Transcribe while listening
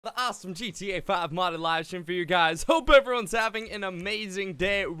The awesome GTA 5 modded live stream for you guys. Hope everyone's having an amazing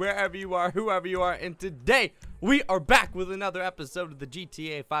day wherever you are, whoever you are. And today we are back with another episode of the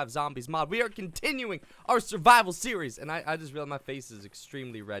GTA 5 Zombies mod. We are continuing our survival series, and I just realized my face is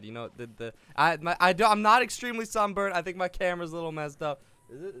extremely red. You know, I'm not extremely sunburned. I think my camera's a little messed up.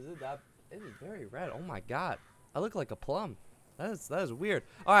 Is it that? It is very red. Oh my god, I look like a plum. That is weird.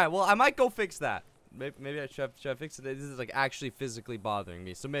 All right, well I might go fix that. Maybe I should fix it. This is like actually physically bothering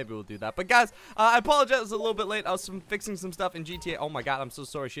me, so maybe we'll do that. But guys, I apologize, I was a little bit late. I was fixing some stuff in GTA. Oh my god, I'm so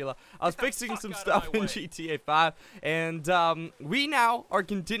sorry, Sheila. I was fixing some stuff in GTA 5, and we now are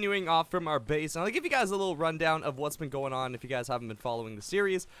continuing off from our base. And I'll give you guys a little rundown of what's been going on if you guys haven't been following the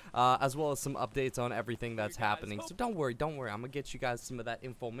series, as well as some updates on everything that's happening. So don't worry. I'm gonna get you guys some of that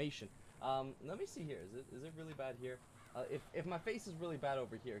information. Let me see here. Is it really bad here? If my face is really bad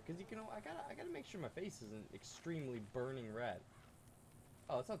over here, because you know, I gotta make sure my face isn't extremely burning red.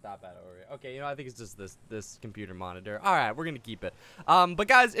 Oh, it's not that bad over here. Okay, you know, I think it's just this computer monitor. All right, we're gonna keep it. But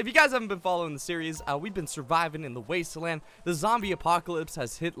guys, if you guys haven't been following the series, we've been surviving in the wasteland. The zombie apocalypse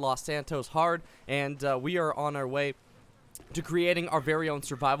has hit Los Santos hard, and we are on our way to creating our very own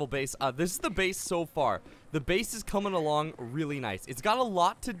survival base. This is the base so far. The base is coming along really nice. It's got a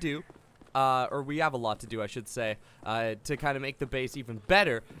lot to do. Or we have a lot to do, I should say, to kind of make the base even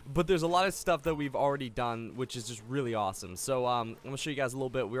better. But there's a lot of stuff that we've already done, which is just really awesome. So I'm gonna show you guys a little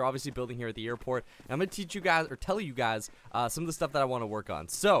bit. We're obviously building here at the airport, and I'm gonna teach you guys, or tell you guys, some of the stuff that I want to work on.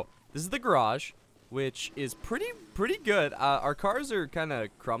 So this is the garage, which is pretty good. Our cars are kind of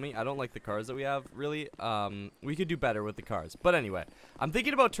crummy. I don't like the cars that we have, really. We could do better with the cars. But anyway, I'm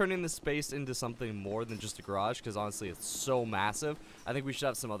thinking about turning this space into something more than just a garage, because honestly, it's so massive. I think we should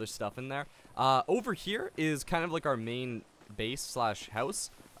have some other stuff in there. Over here is kind of like our main base slash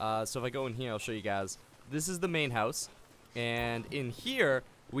house. So if I go in here, I'll show you guys. This is the main house. And in here,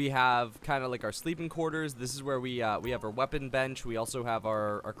 we have kind of like our sleeping quarters. This is where we have our weapon bench. We also have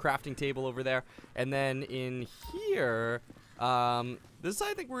our crafting table over there. And then in here, this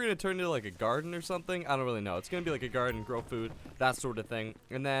I think we're going to turn into like a garden or something. I don't really know. It's going to be like a garden, grow food, that sort of thing.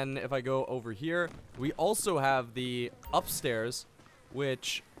 And then if I go over here, we also have the upstairs,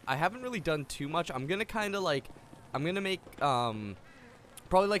 which I haven't really done too much. I'm going to kind of like, I'm going to make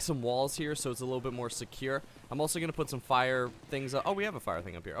probably like some walls here so it's a little bit more secure. I'm also going to put some fire things up. Oh, we have a fire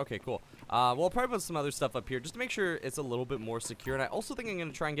thing up here. Okay, cool. Well, I'll probably put some other stuff up here just to make sure it's a little bit more secure. And I also think I'm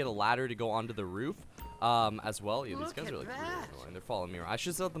going to try and get a ladder to go onto the roof as well. Yeah, these guys are like really annoying. They're following me around. I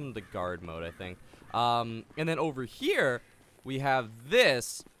should set them to guard mode, I think. And then over here, we have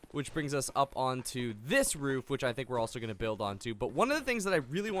this, which brings us up onto this roof, which I think we're also going to build onto. But one of the things that I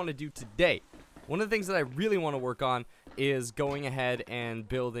really want to do today, one of the things that I really want to work on is going ahead and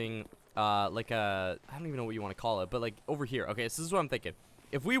building like a, I don't even know what you want to call it, but like over here. Okay, so this is what I'm thinking.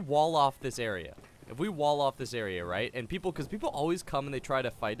 If we wall off this area, right? And because people always come and they try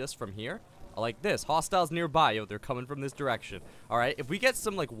to fight us from here, like this, hostiles nearby, yo, they're coming from this direction. All right, if we get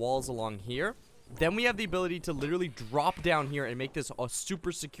some like walls along here, then we have the ability to literally drop down here and make this a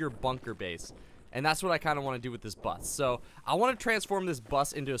super secure bunker base. And that's what I kind of want to do with this bus. So I want to transform this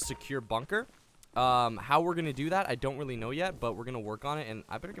bus into a secure bunker. How we're gonna do that, I don't really know yet, but we're gonna work on it. And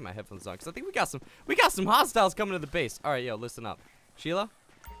I better get my headphones on because I think we got some hostiles coming to the base. All right, yo, listen up, Sheila,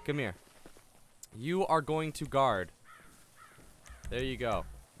 come here. You are going to guard. There you go.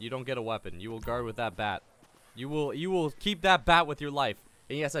 You don't get a weapon. You will guard with that bat. You will keep that bat with your life.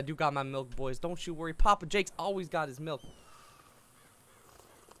 And yes, I do got my milk, boys. Don't you worry. Papa Jake's always got his milk.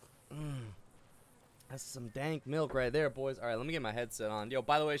 That's some dank milk right there, boys. All right, let me get my headset on. Yo,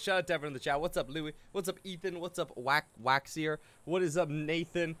 by the way, shout out to everyone in the chat. What's up, Louie? What's up, Ethan? What's up, Waxier? What is up,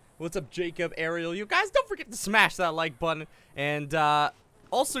 Nathan? What's up, Jacob, Ariel? You guys, don't forget to smash that like button. And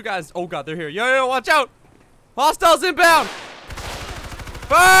also, guys, oh god, they're here. Yo, watch out! Hostiles inbound!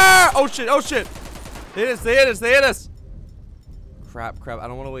 Fire! Oh shit! They hit us! Crap! I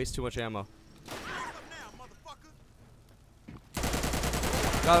don't want to waste too much ammo.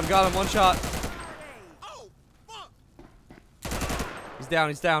 Got him. One shot.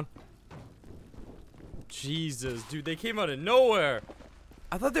 He's down. Jesus, dude, they came out of nowhere.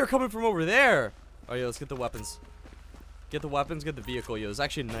 I thought they were coming from over there. Oh yeah, let's get the weapons. Get the vehicle. Yo, it's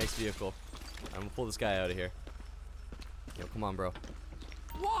actually a nice vehicle. I'm gonna pull this guy out of here. Yo, come on, bro.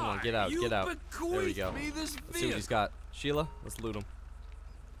 Come on, get out. There we go. Let's see what he's got. Sheila, let's loot him.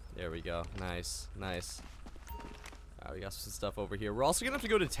 There we go. Nice. We got some stuff over here. We're also gonna have to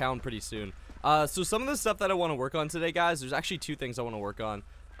go to town pretty soon. So some of the stuff that I want to work on today, guys, there's actually two things I want to work on.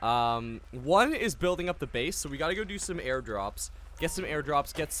 One is building up the base, so we got to go do some airdrops. Get some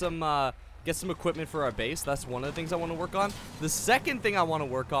get some equipment for our base. That's one of the things I want to work on. The second thing I want to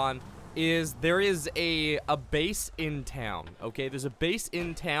work on is there is a base in town. Okay, there's a base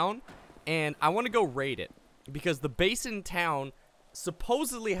in town, and I want to go raid it because the base in town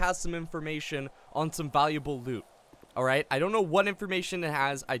supposedly has some information on some valuable loot. All right, I don't know what information it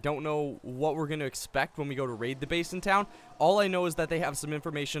has. I don't know what we're going to expect when we go to raid the base in town. All I know is that they have some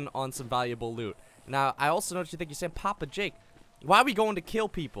information on some valuable loot. Now, I also know what you think. You're saying, Papa Jake, why are we going to kill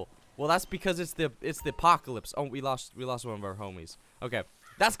people? Well, that's because it's the apocalypse. Oh, we lost one of our homies. Okay,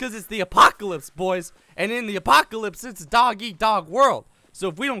 that's because it's the apocalypse, boys. And in the apocalypse, it's a dog-eat-dog world. So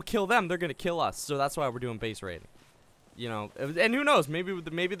if we don't kill them, they're going to kill us. So that's why we're doing base raiding. You know, and who knows?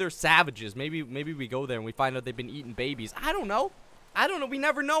 Maybe they're savages. Maybe we go there and we find out they've been eating babies. I don't know. We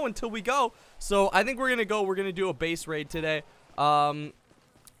never know until we go. So I think we're gonna go. We're gonna do a base raid today. But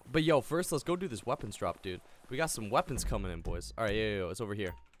yo, first let's go do this weapons drop, dude. We got some weapons coming in, boys. All right, yo, it's over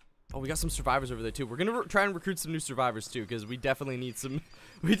here. Oh, we got some survivors over there too. We're gonna try and recruit some new survivors too, because we definitely need some.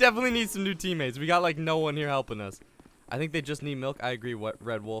 We definitely need some new teammates. We got like no one here helping us. I think they just need milk. I agree. What,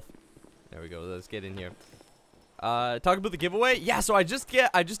 Red Wolf? There we go. Let's get in here. Talk about the giveaway. Yeah, so I just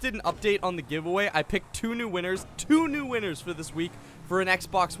did an update on the giveaway. I picked two new winners for this week for an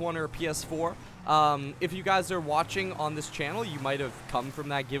Xbox One or a PS4. If you guys are watching on this channel, you might have come from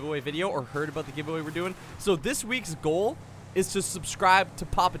that giveaway video or heard about the giveaway we're doing. So this week's goal is to subscribe to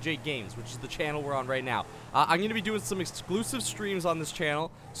Papa Jake Games, which is the channel we're on right now. I'm going to be doing some exclusive streams on this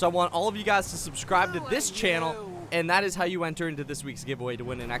channel, so I want all of you guys to subscribe to this channel, and that is how you enter into this week's giveaway to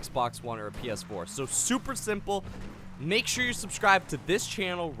win an Xbox One or a PS4. So super simple. Make sure you subscribe to this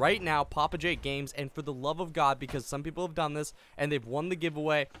channel right now, Papa Jake Games, and for the love of God, because some people have done this and they've won the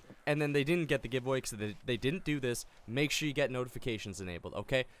giveaway and then they didn't get the giveaway because they didn't do this. Make sure you get notifications enabled,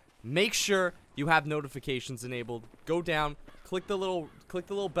 okay? Make sure you have notifications enabled. Go down, click the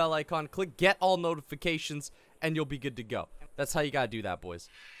little bell icon, click get all notifications, and you'll be good to go. That's how you gotta do that, boys.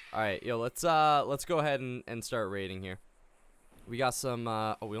 All right, yo, let's go ahead and start raiding here. We got some.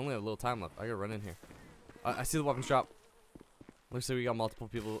 Oh, we only have a little time left. I gotta run in here. I see the weapons drop. Looks like we got multiple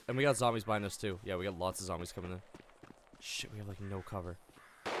people, and we got zombies behind us too. Yeah, we got lots of zombies coming in. Shit, we have like no cover.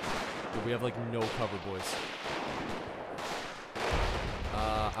 Dude, we have like no cover, boys.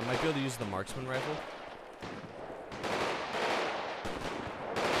 I might be able to use the marksman rifle.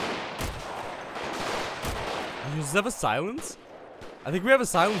 Does it have a silence? I think we have a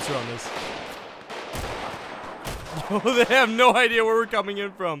silencer on this. Yo, they have no idea where we're coming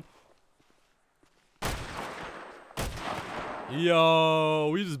in from. Yo,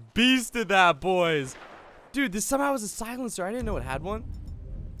 we just beasted that, boys. Dude, this somehow was a silencer. I didn't know it had one.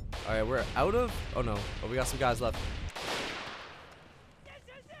 All right, we're out of... Oh, no. Oh, we got some guys left.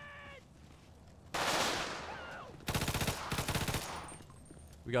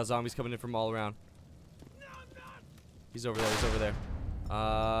 We got zombies coming in from all around. He's over there. He's over there.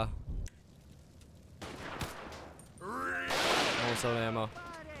 Almost out of ammo.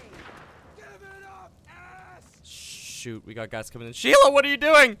 Shoot, we got guys coming in. Sheila, what are you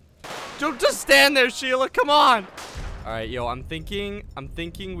doing? Don't just stand there, Sheila. Come on. All right, yo, I'm thinking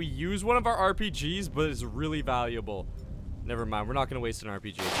we use one of our RPGs, but it's really valuable. Never mind. We're not gonna waste an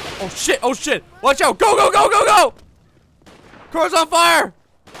RPG. Oh shit! Oh shit! Watch out! Go! Go! Go! Go! Go! Car's on fire!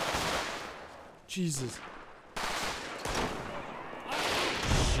 Jesus.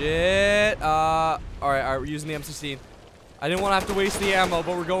 Shit. All right, we're using the M16. I didn't want to have to waste the ammo,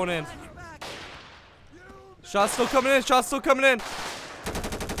 but we're going in. Shots still coming in. Shots still coming in.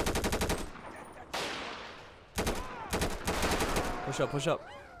 Push up, push up.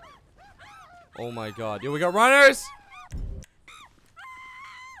 Oh my god. Yo, we got runners.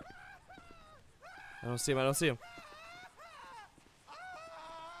 I don't see him. I don't see him.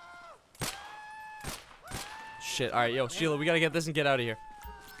 Shit. All right, yo, Sheila, we gotta get this and get out of here.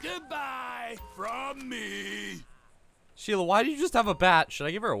 Goodbye from me. Sheila, why do you just have a bat? Should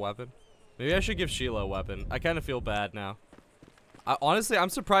I give her a weapon? Maybe I should give Sheila a weapon. I kind of feel bad now. Honestly, I'm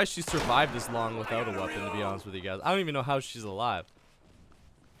surprised she survived this long without a weapon, to be honest with you guys. I don't even know how she's alive.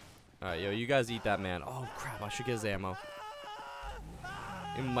 Alright, yo, you guys eat that man. Oh, crap. I should get his ammo.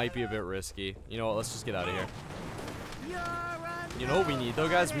 It might be a bit risky. You know what? Let's just get out of here. You know what we need, though,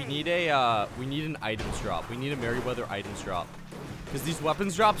 guys? We need an items drop. We need a Merryweather items drop. Because these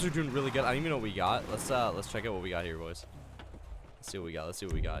weapons drops are doing really good. I don't even know what we got. Let's check out what we got here, boys. Let's see what we got. Let's see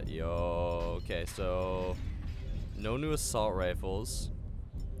what we got. Yo, okay, so no new assault rifles.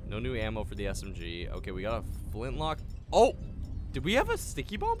 No new ammo for the SMG. Okay, we got a flintlock. Oh! Did we have a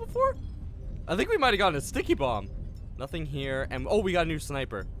sticky bomb before? I think we might have gotten a sticky bomb. Nothing here. And oh, we got a new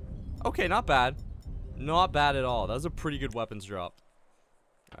sniper. Okay, not bad. Not bad at all. That was a pretty good weapons drop.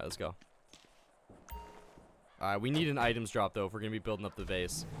 Alright, let's go. Alright, we need an items drop, though, if we're going to be building up the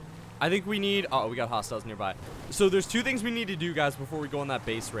base. I think we need... Oh, we got hostiles nearby. So there's 2 things we need to do, guys, before we go on that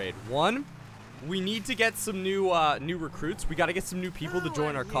base raid. 1, we need to get some new recruits. We got to get some new people to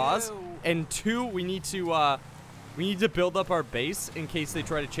join our cause. And 2, we need to build up our base in case they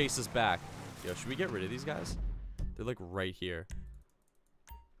try to chase us back. Yo, should we get rid of these guys? They're, like, right here.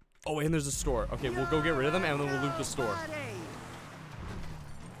 Oh, and there's a store. Okay, we'll go get rid of them, and then we'll loot the store.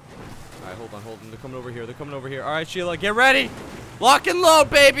 Alright, hold on. They're coming over here. Alright, Sheila, get ready! Lock and load,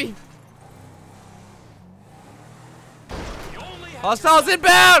 baby! Hostiles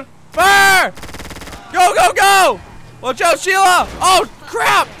inbound! Fire! Go, go, go! Watch out, Sheila! Oh,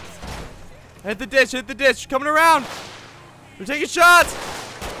 crap! Hit the ditch. Coming around. They're taking shots.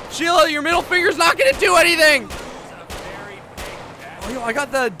 Sheila, your middle finger's not gonna do anything! Oh, yo, I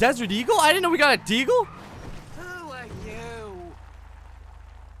got the Desert Eagle? I didn't know we got a Deagle? Who are you?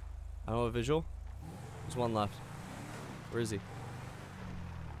 I don't have a visual. There's one left. Where is he?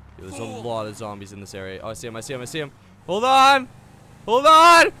 Yo, there's a lot of zombies in this area. Oh, I see him. Hold on!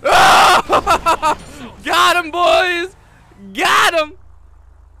 Ah! Got him, boys! Got him!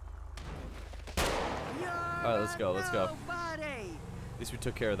 Alright, let's go. At least we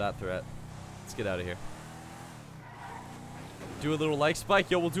took care of that threat. Let's get out of here. Do a little like spike.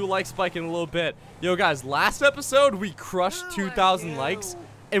 Yo, we'll do a like spike in a little bit. Yo, guys, last episode we crushed 2,000 likes,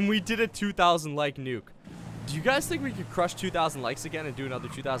 and we did a 2,000 like nuke. Do you guys think we could crush 2,000 likes again and do another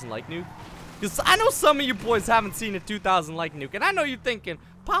 2,000 like nuke? Because I know some of you boys haven't seen a 2,000 like nuke, and I know you're thinking,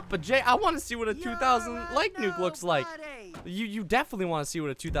 Papa J, I want to see what a 2,000 like nuke looks like. You definitely want to see what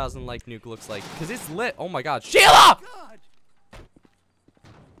a 2,000 like nuke looks like, because it's lit. Oh my God, Sheila!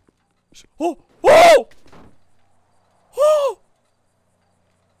 Oh! Oh! Oh!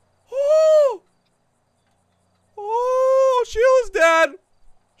 Oh! Oh!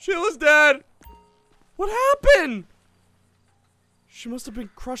 Sheila's dead! What happened? She must have been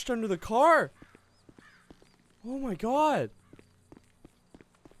crushed under the car. Oh my God.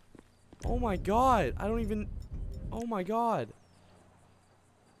 Oh my God. I don't even... Oh my God.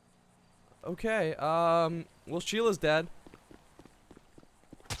 Okay, well, Sheila's dead.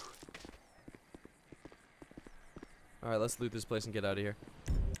 Alright, let's loot this place and get out of here.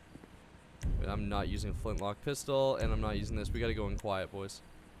 Wait, I'm not using a flintlock pistol, and I'm not using this. We gotta go in quiet, boys.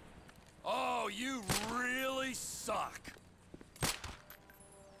 Oh, you really suck.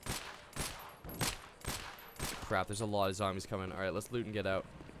 Crap, there's a lot of zombies coming. Alright, let's loot and get out.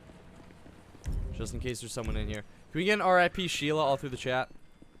 Just in case there's someone in here. Can we get an RIP Sheila all through the chat?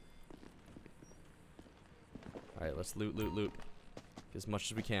 Alright, let's loot. Get as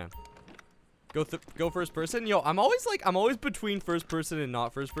much as we can. Go first person. Yo, I'm always between first person and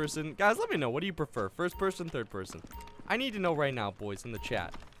not first person. Guys, let me know. What do you prefer? First person, third person? I need to know right now, boys, in the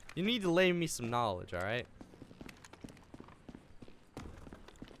chat. You need to lay me some knowledge, alright?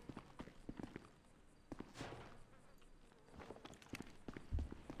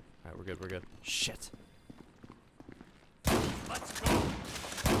 Alright, we're good. Shit. Let's go.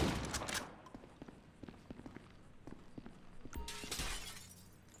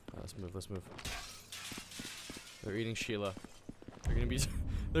 Let's move. They're eating Sheila. They're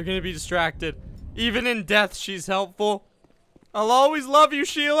gonna be distracted. Even in death, she's helpful. I'll always love you,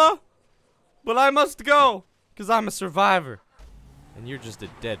 Sheila. But I must go, 'cause I'm a survivor. And you're just a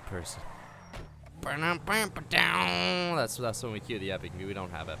dead person. That's when we cue the epic music. We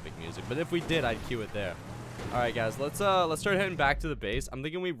don't have epic music, but if we did, I'd cue it there. Alright, guys, let's start heading back to the base. I'm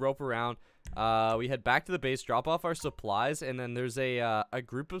thinking we rope around. We head back to the base, drop off our supplies, and then there's a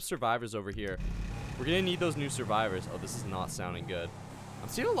group of survivors over here. We're gonna need those new survivors. Oh, this is not sounding good. I'm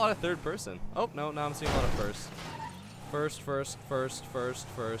seeing a lot of third person. Oh, no, I'm seeing a lot of first. First.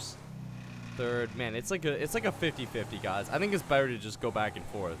 Third. Man, it's like a 50-50, guys. I think it's better to just go back and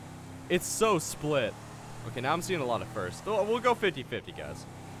forth. It's so split. Okay, now I'm seeing a lot of first. Oh, we'll go 50-50, guys.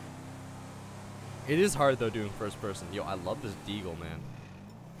 It is hard, though, doing first person. Yo, I love this deagle, man.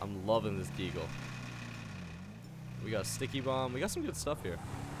 I'm loving this deagle. We got a sticky bomb. We got some good stuff here.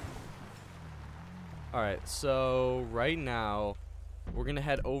 Alright, so right now, we're going to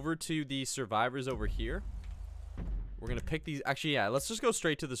head over to the survivors over here. We're going to pick these. Actually, yeah, let's just go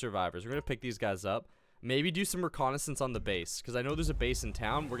straight to the survivors. We're going to pick these guys up. Maybe do some reconnaissance on the base, because I know there's a base in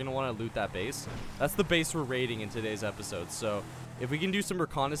town. We're going to want to loot that base. That's the base we're raiding in today's episode. So if we can do some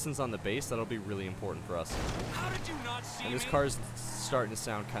reconnaissance on the base, that'll be really important for us. How did you not see And this me? car's starting to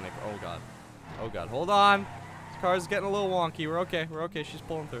sound kind of... Oh, God. Oh, God. Hold on. This car's getting a little wonky. We're okay. We're okay. She's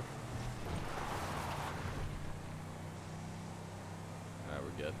pulling through. Alright,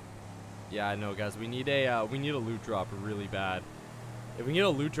 we're good. Yeah, I know, guys. We need a loot drop really bad. If we can get a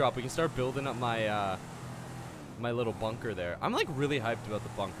loot drop, we can start building up my my little bunker there. I'm like really hyped about the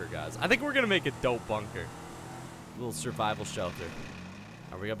bunker, guys. I think we're gonna make a dope bunker. A little survival shelter.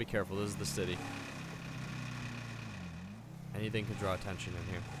 Alright, we gotta be careful. This is the city. Anything could draw attention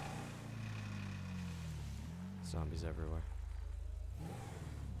in here. Zombies everywhere.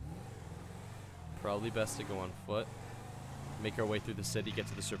 Probably best to go on foot. Make our way through the city, get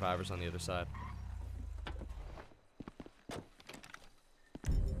to the survivors on the other side.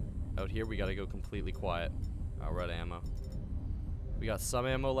 Out here, we gotta go completely quiet. We're out of ammo. We got some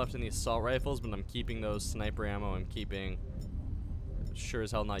ammo left in the assault rifles, but I'm keeping those sniper ammo. I'm keeping... Sure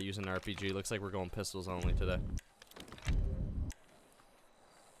as hell not using an RPG. Looks like we're going pistols only today.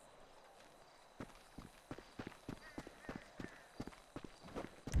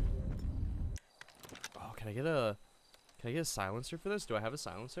 Oh, can I get a silencer for this? Do I have a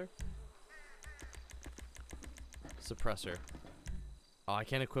silencer? Suppressor. Oh, I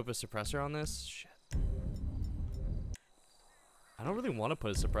can't equip a suppressor on this? Shit. I don't really want to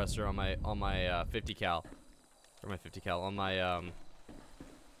put a suppressor on my 50 cal. Or my 50 cal, on my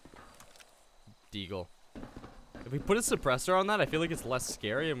Deagle. If we put a suppressor on that, I feel like it's less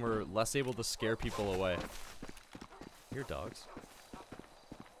scary and we're less able to scare people away. Here, dogs.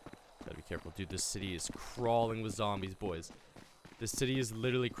 Gotta be careful. Dude, this city is crawling with zombies, boys. This city is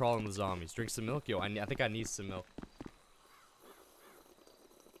literally crawling with zombies. Drink some milk? Yo, I think I need some milk.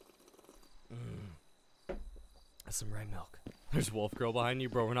 That's some red milk. There's Wolf Girl behind you,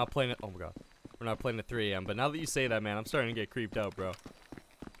 bro. We're not playing it. Oh my god. We're not playing at 3 AM. But now that you say that, man, I'm starting to get creeped out, bro.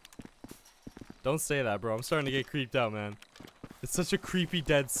 Don't say that, bro. I'm starting to get creeped out, man. It's such a creepy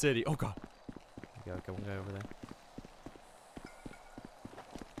dead city. Oh god. We got one guy over there.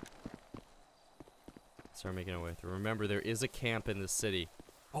 Start making our way through. Remember, there is a camp in this city.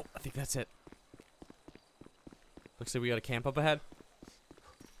 Oh, I think that's it. Looks like we got a camp up ahead.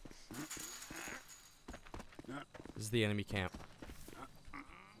 This is the enemy camp.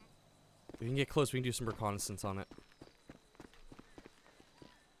 If we can get close, we can do some reconnaissance on it.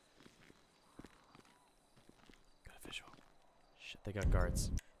 Got a visual. Shit, they got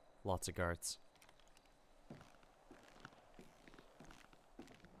guards. Lots of guards.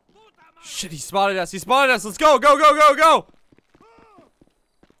 Shit, he spotted us. He spotted us. Let's go, go, go, go, go.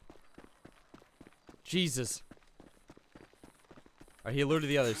 Jesus. Alright, he alerted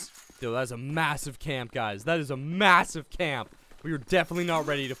the others. Dude, that is a massive camp, guys. That is a massive camp. We were definitely not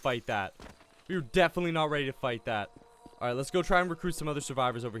ready to fight that. We were definitely not ready to fight that. Alright, let's go try and recruit some other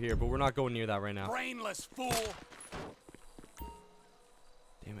survivors over here, but we're not going near that right now. Brainless fool.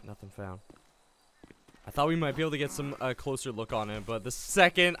 Damn it, nothing found. I thought we might be able to get some closer look on it, but the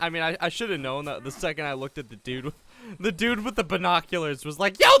second, I mean, I should have known that the second I looked at the dude with the binoculars was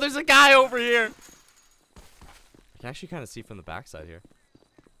like, yo, there's a guy over here. I can actually kind of see from the backside here.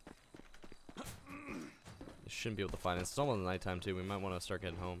 Shouldn't be able to find it. It's almost nighttime too. We might want to start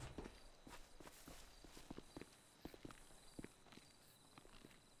getting home.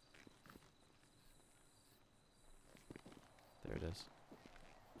 There it is.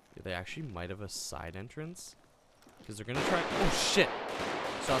 Dude, they actually might have a side entrance. Because they're going to try... Oh, shit!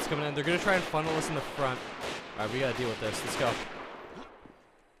 Shots coming in. They're going to try and funnel us in the front. Alright, we got to deal with this. Let's go.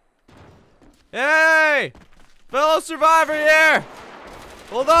 Hey! Fellow survivor here!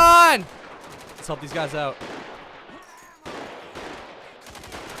 Hold on! Let's help these guys out.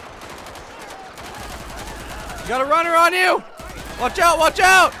 You got a runner on you! Watch out, watch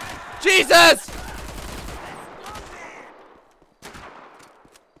out! Jesus!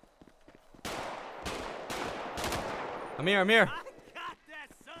 I'm here, I'm here.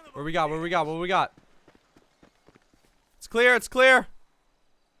 Where we got, where we got, what we got? It's clear, it's clear.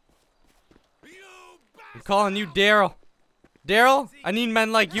 I'm calling you Daryl. Daryl, I need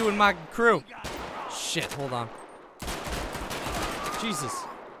men like you in my crew. Shit, hold on. Jesus.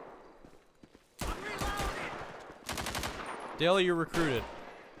 Dale, you're recruited.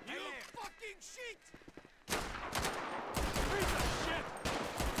 You fucking shit.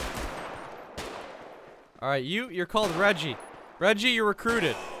 Alright, you're called Reggie. Reggie, you're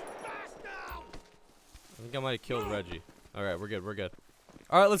recruited. I think I might have killed Reggie. Alright, we're good, we're good.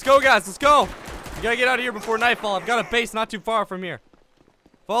 Alright, let's go, guys, let's go. We gotta get out of here before nightfall. I've got a base not too far from here.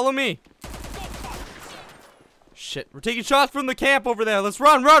 Follow me. Shit, we're taking shots from the camp over there. Let's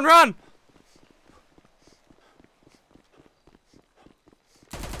run, run, run!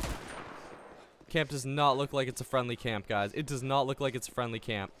 Camp does not look like it's a friendly camp, guys. It does not look like it's a friendly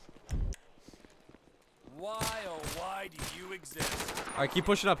camp. Why, oh why do you exist? Alright, keep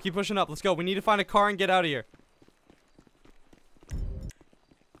pushing up, keep pushing up. Let's go. We need to find a car and get out of here.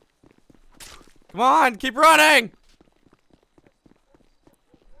 Come on, keep running!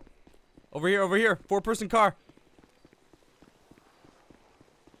 Over here, over here. 4-person car.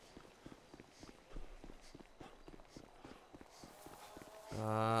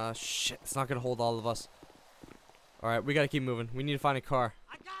 Shit. It's not gonna hold all of us. Alright, we gotta keep moving. We need to find a car.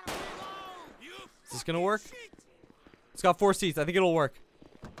 Is this gonna work? It's got 4 seats. I think it'll work.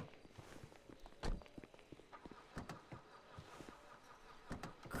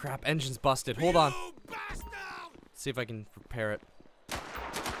 Crap, engine's busted. Hold on. See if I can repair it.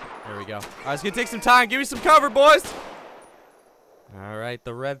 There we go. Alright, it's gonna take some time. Give me some cover, boys! Alright,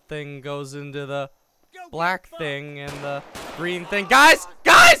 the red thing goes into the black thing and the green thing. Guys!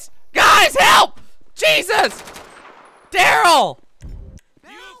 Guys! Guys, help! Jesus! Daryl!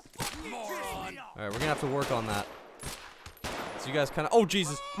 Alright, we're gonna have to work on that. So you guys kind of... Oh,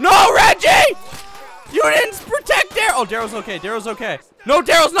 Jesus. No, Reggie! You didn't protect Daryl! Oh, Daryl's okay. Daryl's okay. No,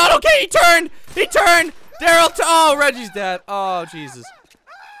 Daryl's not okay! He turned! He turned! Daryl oh, Reggie's dead. Oh, Jesus.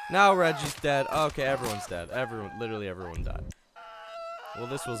 Now Reggie's dead. Okay, everyone's dead. Literally everyone died. Well,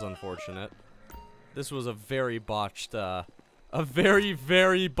 this was unfortunate. This was a very botched, a very,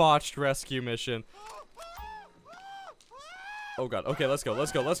 very botched rescue mission. Oh, God. Okay, let's go.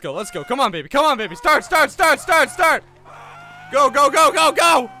 Let's go. Let's go. Let's go. Come on, baby. Come on, baby. Start, start, start, start, start. Go, go, go, go,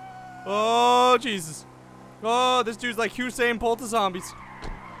 go. Oh, Jesus. Oh, this dude's like Hussein Bolt to zombies.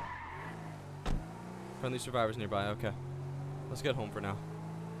 Friendly survivors nearby. Okay. Let's get home for now.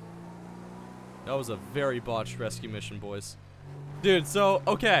 That was a very botched rescue mission, boys. Dude, so,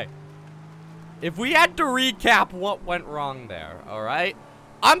 okay. If we had to recap what went wrong there, alright?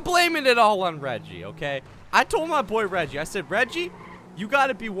 I'm blaming it all on Reggie, okay? I told my boy Reggie, I said, Reggie, you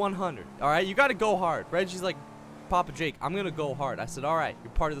gotta be 100, alright? You gotta go hard. Reggie's like, Papa Jake, I'm gonna go hard. I said, alright,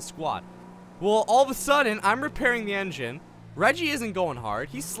 you're part of the squad. Well, all of a sudden, I'm repairing the engine. Reggie isn't going hard.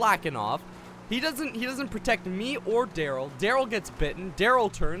 He's slacking off. He doesn't protect me or Daryl. Daryl gets bitten.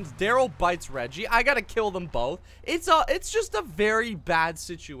 Daryl turns. Daryl bites Reggie. I gotta kill them both. It's just a very bad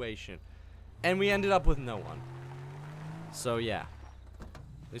situation. And we ended up with no one. So, yeah.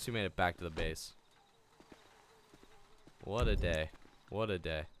 At least we made it back to the base. What a day. What a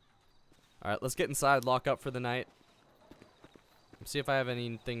day. Alright, let's get inside, lock up for the night. See if I have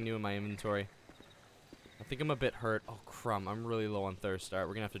anything new in my inventory. I think I'm a bit hurt. Oh, crumb. I'm really low on thirst. Alright,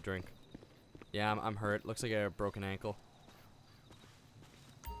 we're gonna have to drink. Yeah, I'm hurt. Looks like I have a broken ankle.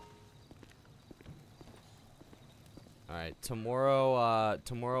 Alright,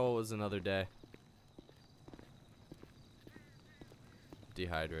 tomorrow is another day.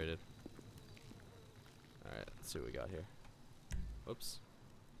 Dehydrated. Alright, let's see what we got here. Whoops.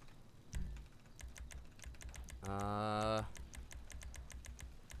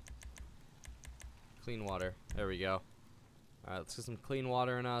 Clean water. There we go. Alright, let's get some clean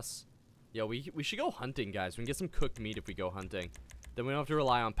water in us. Yo, we should go hunting, guys. We can get some cooked meat if we go hunting. Then we don't have to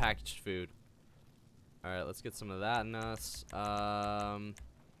rely on packaged food. Alright, let's get some of that in us.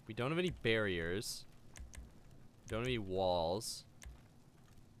 We don't have any barriers. Don't have any walls.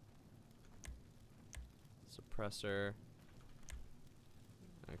 Suppressor.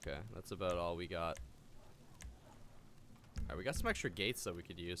 Okay, that's about all we got. Alright, we got some extra gates that we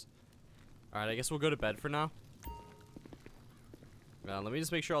could use. Alright, I guess we'll go to bed for now. Let me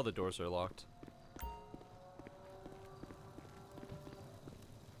just make sure all the doors are locked.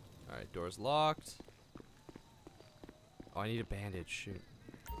 Alright, doors locked. Oh, I need a bandage. Shoot.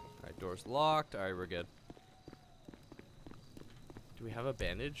 Alright, doors locked. Alright, we're good. Do we have a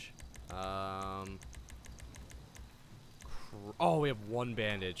bandage? Oh, we have one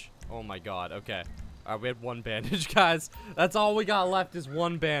bandage. Oh my god. Okay. Alright, we have one bandage, guys. That's all we got left is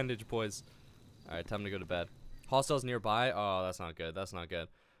one bandage, boys. Alright, time to go to bed. Hostiles nearby. Oh, that's not good. That's not good.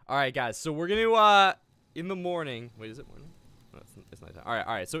 Alright, guys. So we're gonna, in the morning. Wait, is it morning? No, it's nighttime.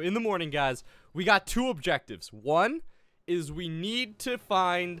 Alright. So in the morning, guys, we got 2 objectives. One is we need to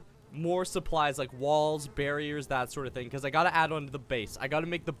find more supplies like walls, barriers, that sort of thing. Because I gotta add on to the base. I gotta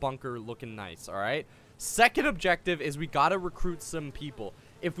make the bunker looking nice, alright? Second objective is we gotta recruit some people.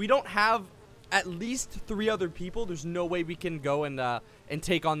 If we don't have at least 3 other people, there's no way we can go and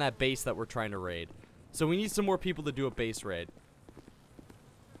take on that base that we're trying to raid. So we need some more people to do a base raid.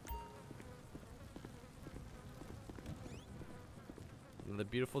 Another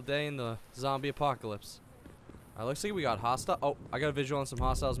beautiful day in the zombie apocalypse. Alright, looks like we got hostile. Oh, I got a visual on some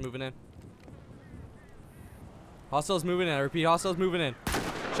hostiles moving in. Hostiles moving in. I repeat, hostiles moving in.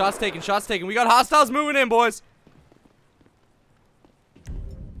 Shots taken, shots taken. We got hostiles moving in, boys.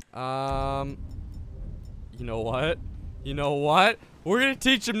 You know what? You know what? We're gonna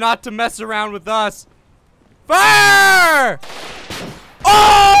teach them not to mess around with us. Fire!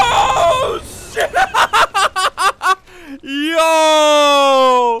 Oh, shit!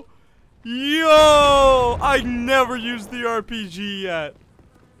 Yo! Yo! I never used the RPG yet.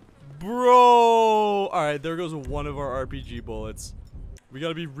 Bro! Alright, there goes one of our RPG bullets. We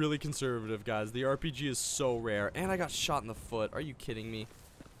gotta be really conservative, guys. The RPG is so rare. And I got shot in the foot. Are you kidding me?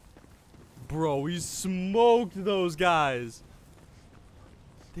 Bro, we smoked those guys.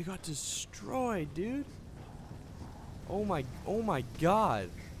 They got destroyed, dude. Oh my god.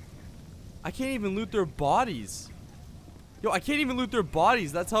 I can't even loot their bodies. Yo, I can't even loot their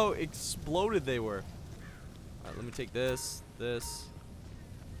bodies. That's how exploded they were. Alright, let me take this. There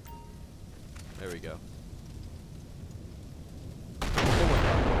we go. Oh my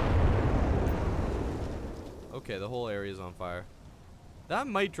god. Okay, the whole area is on fire. That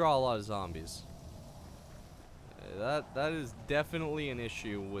might draw a lot of zombies. That is definitely an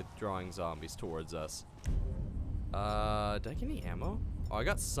issue with drawing zombies towards us. Did I get any ammo? Oh, I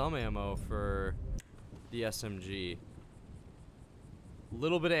got some ammo for the SMG.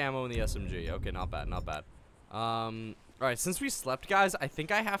 Little bit of ammo in the SMG. Okay, not bad, not bad. Alright, since we slept, guys, I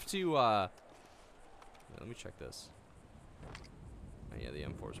think I have to, let me check this. Oh, yeah, the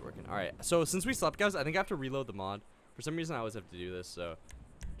M4 is working. Alright, so since we slept, guys, I think I have to reload the mod. For some reason, I always have to do this, so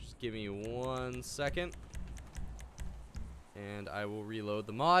just give me 1 second. And I will reload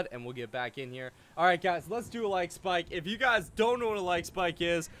the mod, and we'll get back in here. Alright, guys, let's do a like spike. If you guys don't know what a like spike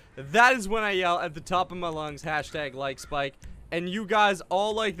is, that is when I yell at the top of my lungs, hashtag like spike. And you guys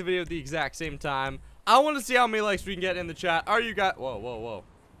all like the video at the exact same time. I want to see how many likes we can get in the chat. Are you guys... Whoa, whoa, whoa.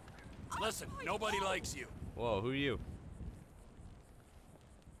 Listen, nobody likes you. Whoa, who are you?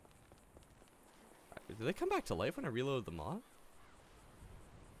 Did they come back to life when I reloaded the mod?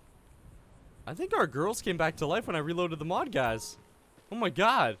 I think our girls came back to life when I reloaded the mod, guys. Oh my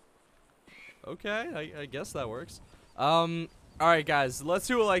god. Okay, I guess that works. Alright, guys, let's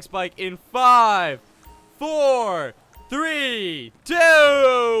do a like spike in 5, 4, 3, 2,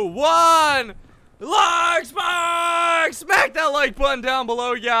 1. Like spike! Smack that like button down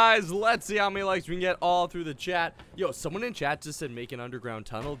below, guys. Let's see how many likes we can get all through the chat. Yo, someone in chat just said make an underground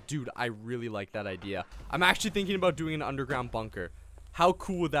tunnel. Dude, I really like that idea. I'm actually thinking about doing an underground bunker. How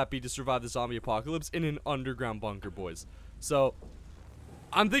cool would that be to survive the zombie apocalypse in an underground bunker, boys? So,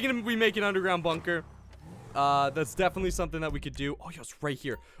 I'm thinking we make an underground bunker. That's definitely something that we could do. Oh, yo, it's right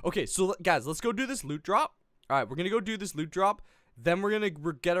here. Okay, so, guys, let's go do this loot drop. Alright, we're gonna go do this loot drop. Then we're gonna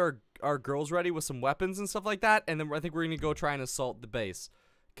get our girls ready with some weapons and stuff like that. And then I think we're gonna go try and assault the base.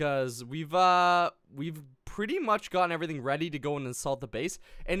 Because we've pretty much gotten everything ready to go and assault the base.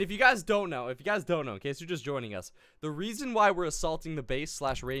 And if you guys don't know, in case you're just joining us, the reason why we're assaulting the base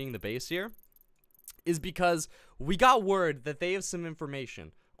 / raiding the base here is because we got word that they have some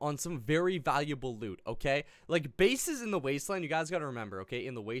information on some very valuable loot, okay? Like, bases in the wasteland, you guys gotta remember, okay?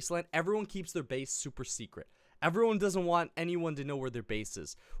 In the wasteland, everyone keeps their base super secret. Everyone doesn't want anyone to know where their base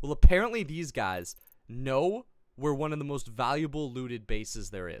is. Well, apparently these guys know where one of the most valuable looted bases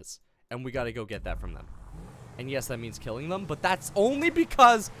there is. And we gotta go get that from them. And yes, that means killing them, but that's only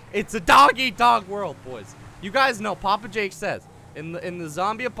because it's a dog-eat-dog world, boys. You guys know, Papa Jake says, in the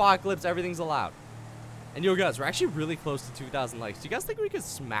zombie apocalypse, everything's allowed. And yo, guys, we're actually really close to 2,000 likes. Do you guys think we could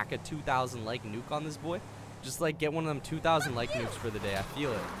smack a 2,000 like nuke on this boy? Just like get one of them 2,000 like nukes for the day. I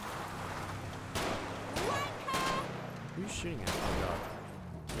feel it. Who are you shooting at? Oh god.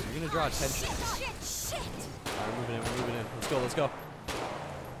 You're gonna draw attention. Alright, we're moving in. Let's go.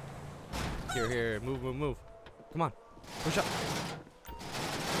 Here. Move. Come on. Push up.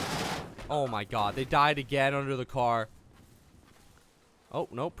 Oh my god, they died again under the car. Oh,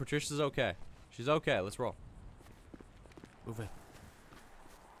 no, Patricia's okay. She's okay. Let's roll. Move in.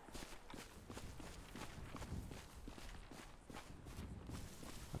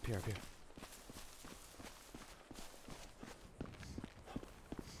 Up here.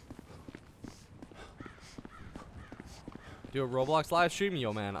 Do a Roblox live stream?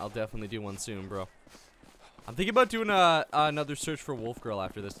 Yo, man, I'll definitely do one soon, bro. I'm thinking about doing another search for Wolf Girl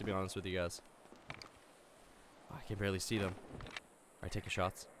after this, to be honest with you guys. Oh, I can barely see them. Alright, take your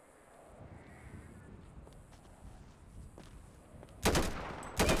shots.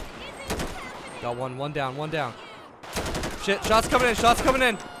 Got one down. Shit, shots coming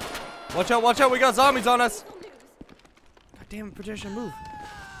in. Watch out, we got zombies on us. God damn it, Patricia, move.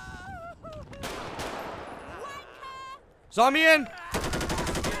 Zombie in!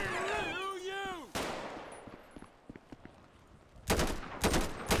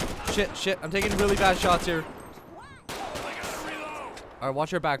 Shit, I'm taking really bad shots here. Alright,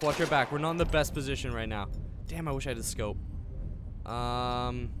 watch your back. We're not in the best position right now. Damn, I wish I had a scope.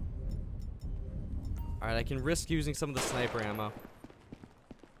 Alright, I can risk using some of the sniper ammo.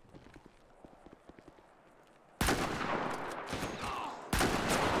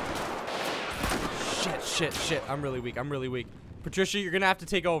 Shit. I'm really weak. Patricia, you're gonna have to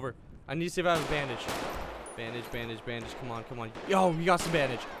take over. I need to see if I have a bandage. Bandage, bandage, bandage. Come on, come on. Yo, we got some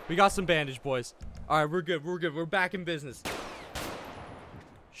bandage. We got some bandage, boys. All right, we're good. We're good. We're back in business.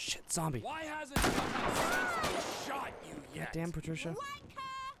 Shit, zombie. Why hasn't someone shot you yet? Damn, Patricia.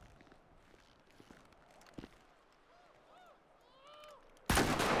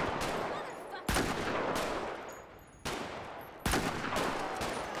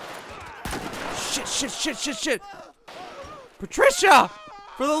 Shit, shit, shit, shit, shit. Patricia!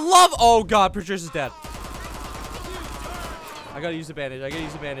 For the love. Oh, God. Patricia's dead. I gotta use the bandage. I gotta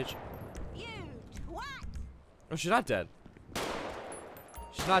use the bandage. Oh, she's not dead.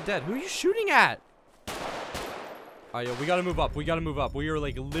 She's not dead. Who are you shooting at? Alright, yo, we gotta move up. We gotta move up. We are,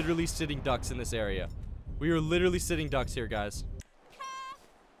 like, literally sitting ducks in this area. We are literally sitting ducks here, guys.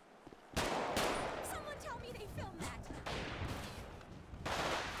 Someone tell me they filmed that.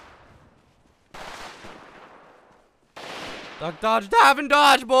 Duck, dodge, dive, and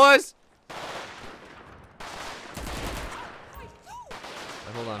dodge, boys!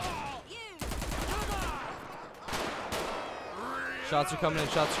 Wait, hold on. Shots are coming in.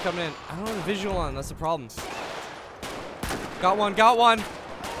 Shots are coming in. I don't have the visual on. That's the problem. Got one. Got one.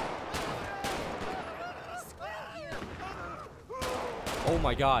 Oh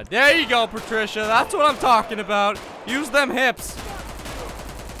my God. There you go, Patricia. That's what I'm talking about. Use them hips.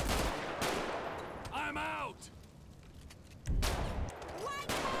 I'm out.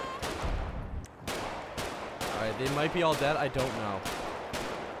 Alright, they might be all dead. I don't know.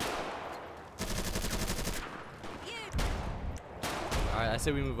 Alright, I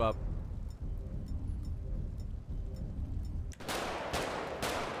say we move up.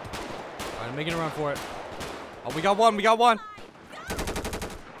 Alright, I'm making a run for it. Oh, we got one. We got one.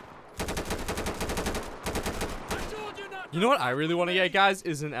 You know what I really want to get, guys,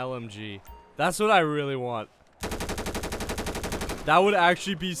 is an LMG. That's what I really want. That would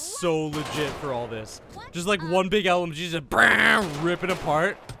actually be so legit for all this. Just like one big LMG just rip it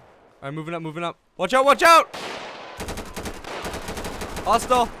apart. Alright, moving up, moving up. Watch out, watch out!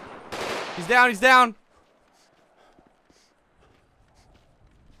 Hostile. He's down, he's down.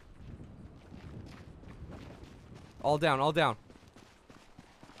 All down, all down.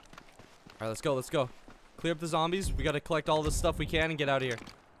 Alright, let's go, let's go. Clear up the zombies. We gotta collect all the stuff we can and get out of here.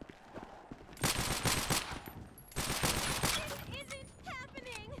 This isn't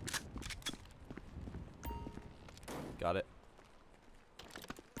happening. Got it.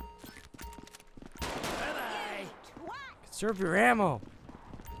 Conserve your ammo.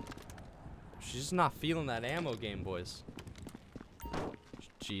 She's just not feeling that ammo game, boys.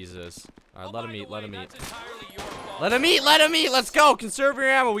 Jesus. Alright, let him eat, let him eat. Let him eat, let him eat! Let's go! Conserve your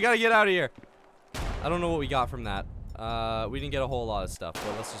ammo, we gotta get out of here. I don't know what we got from that. We didn't get a whole lot of stuff,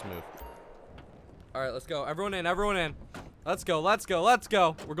 but let's just move. Alright, let's go. Everyone in, everyone in. Let's go, let's go, let's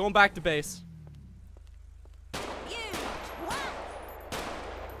go. We're going back to base.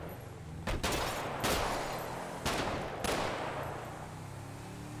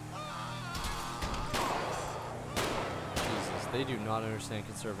 Jesus, they do not understand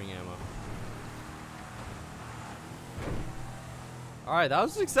conserving ammo. Alright, that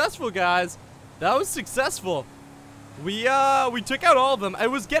was successful, guys. That was successful. We took out all of them. It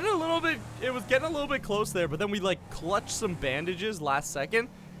was getting a little bit close there, but then we like clutched some bandages last second,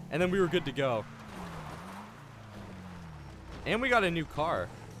 and then we were good to go. And we got a new car.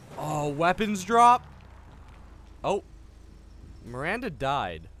 Oh, weapons drop. Oh, Miranda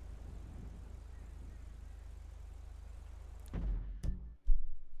died.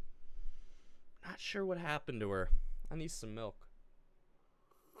 Not sure what happened to her. I need some milk.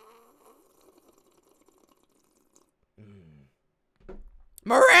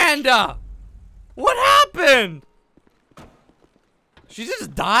 Miranda! What happened? She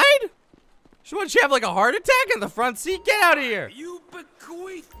just died? She have like a heart attack in the front seat? Get out of here! You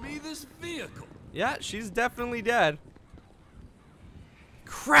bequeathed me this vehicle. Yeah, she's definitely dead.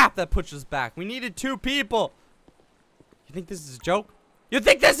 Crap, that pushed us back. We needed 2 people. You think this is a joke? You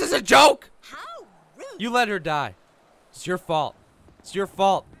think this is a joke? How rude. You let her die. It's your fault. It's your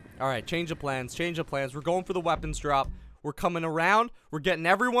fault. Alright, change of plans. Change of plans. We're going for the weapons drop. We're coming around. We're getting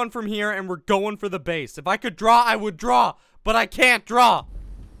everyone from here, and we're going for the base. If I could draw, I would draw. But I can't draw.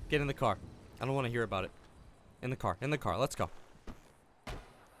 Get in the car. I don't want to hear about it. In the car. In the car. Let's go.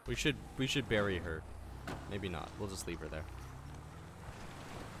 We should bury her. Maybe not. We'll just leave her there.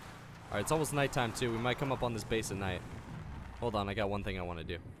 Alright, it's almost nighttime, too. We might come up on this base at night. Hold on. I got one thing I want to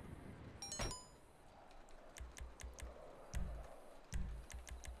do.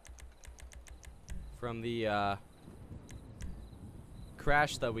 From the,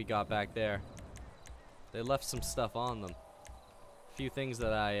 crash that we got back there, they left some stuff on them. A few things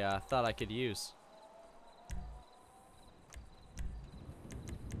that I thought I could use.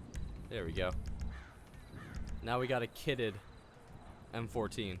 There we go. Now we got a kitted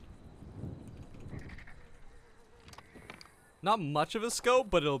M14. Not much of a scope,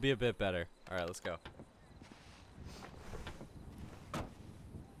 but it'll be a bit better. Alright, let's go.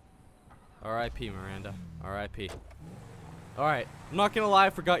 R.I.P. Miranda. R.I.P. Alright, I'm not gonna lie, I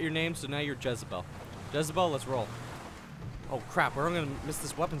forgot your name, so now you're Jezebel. Jezebel, let's roll. Oh crap, we're gonna miss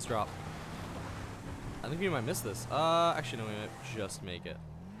this weapons drop. I think we might miss this. Actually no, we might just make it.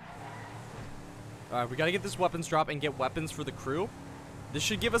 Alright, we gotta get this weapons drop and get weapons for the crew. This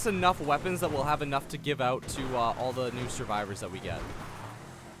should give us enough weapons that we'll have enough to give out to all the new survivors that we get.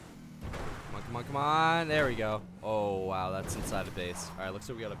 Come on, come on, come on. There we go. Oh, wow, that's inside a base. Alright, looks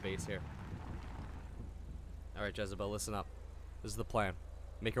like we got a base here. Alright, Jezebel, listen up. This is the plan.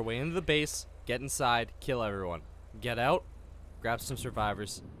 Make our way into the base, get inside, kill everyone. Get out, grab some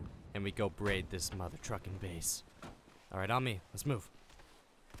survivors, and we go raid this mother trucking base. Alright, on me. Let's move.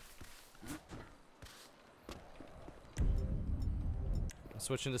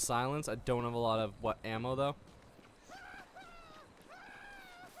 Switching to silence. I don't have a lot of ammo though.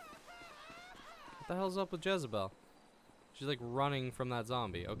 What the hell's up with Jezebel? She's like running from that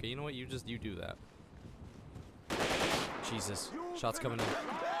zombie. Okay, you know what? You do that. Jesus. Shots coming in.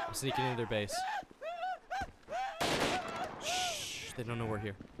 I'm sneaking into their base. Shh. They don't know we're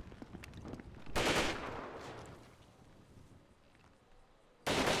here.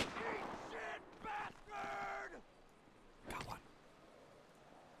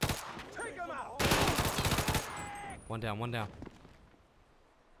 One down, one down.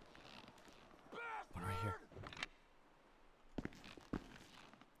 One right here.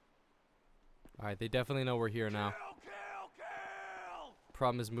 Alright, they definitely know we're here now.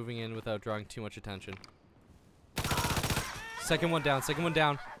 Problem is moving in without drawing too much attention. Second one down, second one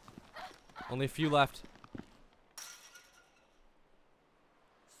down. Only a few left.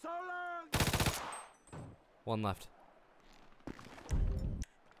 One left.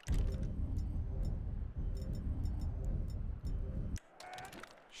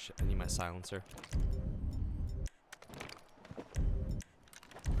 Shit, I need my silencer.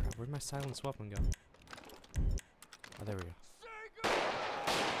 Crap, where'd my silence weapon go? Oh, there we go.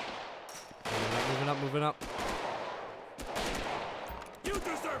 Moving up, moving up, moving up. You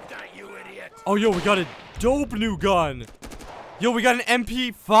deserve that, you idiot! Oh, yo, we got a dope new gun! Yo, we got an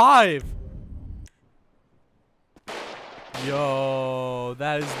MP5! Yo,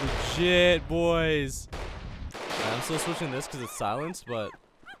 that is legit, boys. Right, I'm still switching this because it's silenced, but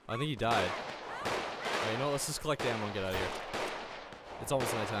I think he died. Alright, you know what? Let's just collect ammo and get out of here. It's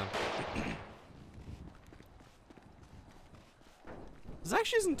almost nighttime. This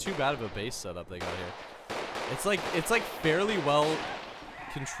actually isn't too bad of a base setup they got here. It's like fairly well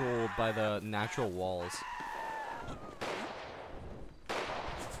controlled by the natural walls.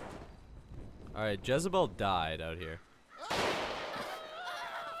 Alright, Jezebel died out here.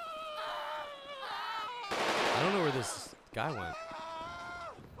 I don't know where this guy went.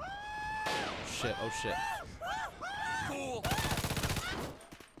 Shit, oh shit. Cool.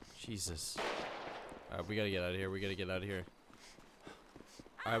 Jesus. Alright, we gotta get out of here. We gotta get out of here.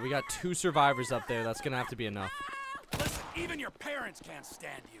 Alright, we got 2 survivors up there. That's gonna have to be enough. Listen, even your parents can't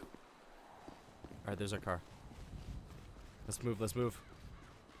stand you. Alright, there's our car. Let's move, let's move.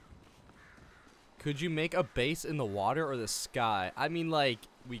 Could you make a base in the water or the sky? I mean, like,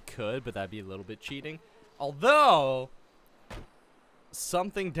 we could, but that'd be a little bit cheating. Although,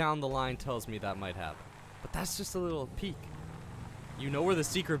 something down the line tells me that might happen. But that's just a little peek. You know where the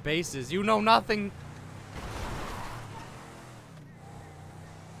secret base is. You know nothing.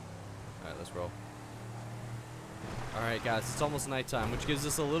 Alright, let's roll. Alright, guys, it's almost nighttime, which gives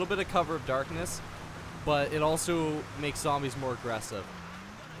us a little bit of cover of darkness, but it also makes zombies more aggressive.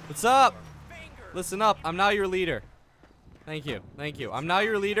 What's up? Listen up. I'm now your leader. Thank you. Thank you. I'm now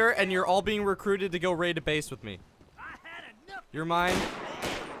your leader, and you're all being recruited to go raid a base with me. You're mine.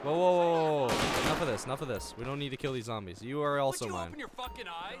 Whoa, whoa, whoa, whoa. Enough of this. Enough of this. We don't need to kill these zombies. You are also mine. Open your fucking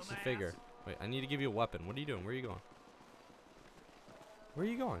eyes? I figure. Wait, I need to give you a weapon. What are you doing? Where are you going? Where are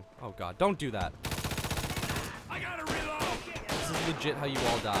you going? Oh, God. Don't do that. I gotta reload. This is legit how you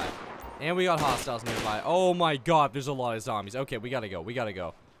all die. And we got hostiles nearby. Oh, my God. There's a lot of zombies. Okay, we gotta go. We gotta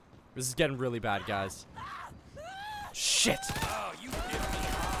go. This is getting really bad, guys. Shit. Oh, you give me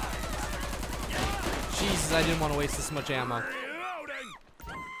Jesus, I didn't want to waste this much ammo. reloading.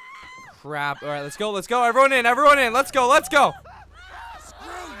 Crap. All right, let's go. Let's go. Everyone in. Everyone in. Let's go. Let's go. Screw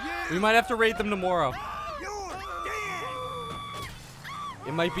you. We might have to raid them tomorrow. You're dead.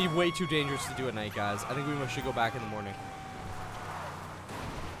 It might be way too dangerous to do at night, guys. I think we should go back in the morning.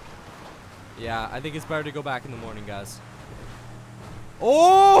 Yeah, I think it's better to go back in the morning, guys.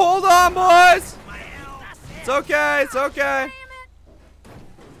 Oh, hold on, boys. It's okay. It's okay.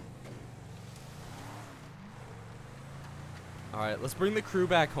 All right, let's bring the crew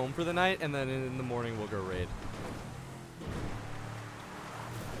back home for the night, and then in the morning we'll go raid.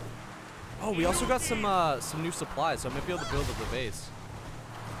 Oh, we also got some new supplies, so I might be able to build up the base.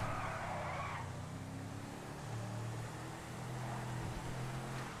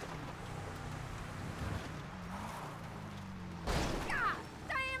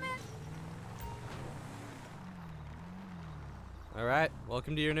 Alright,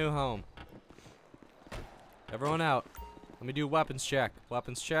 welcome to your new home. Everyone out. Let me do weapons check.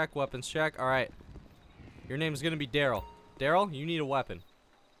 Weapons check, weapons check. Alright. Your name's gonna be Daryl. Daryl, you need a weapon.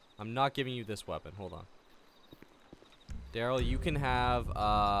 I'm not giving you this weapon. Hold on. Daryl, you can have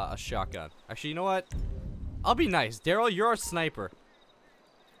a shotgun. Actually, you know what? I'll be nice. Daryl, you're a sniper.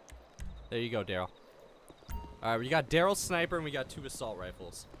 There you go, Daryl. Alright, we got Daryl's sniper and we got 2 assault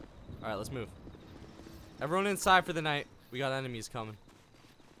rifles. Alright, let's move. Everyone inside for the night. We got enemies coming.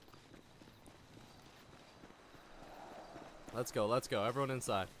 Let's go, let's go. Everyone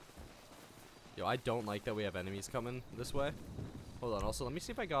inside. Yo, I don't like that we have enemies coming this way. Hold on, also, let me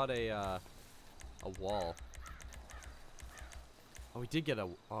see if I got a wall. Oh, we did get a...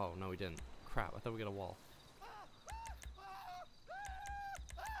 Oh, no, we didn't. Crap, I thought we got a wall.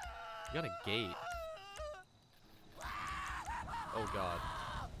 We got a gate. Oh, God.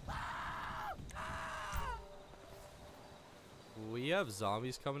 We have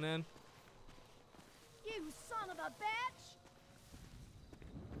zombies coming in. You son of a bitch!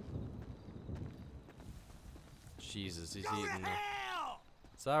 Jesus, he's eating.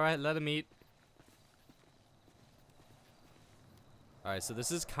 It's alright, let him eat. Alright, so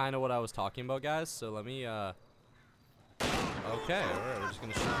this is kind of what I was talking about, guys. So let me, okay, alright, we're just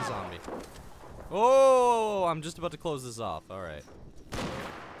gonna shoot the zombie. Oh, I'm just about to close this off. Alright.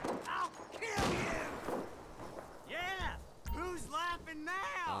 I'll kill you! Yeah! Who's laughing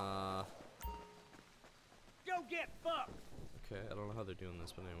now? Go get fucked! Okay, I don't know how they're doing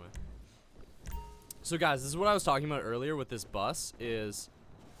this, but anyway. So guys, this is what I was talking about earlier with this bus, is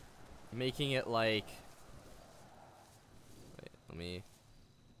making it like... Wait, let me...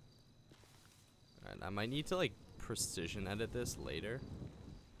 Alright, I might need to like precision edit this later.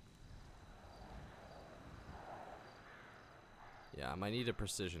 Yeah, I might need to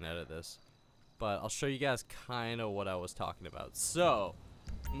precision edit this. But I'll show you guys kind of what I was talking about. So,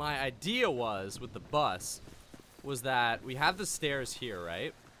 my idea was, with the bus, was that we have the stairs here,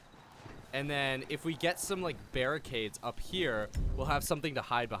 right? And then if we get some like barricades up here, we'll have something to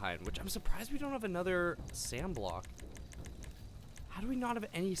hide behind, which I'm surprised we don't have another sand block. How do we not have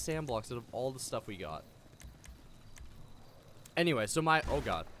any sand blocks out of all the stuff we got? Anyway, so my... Oh,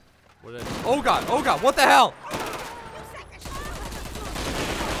 God. What did I... Oh, God. Oh, God. What the hell?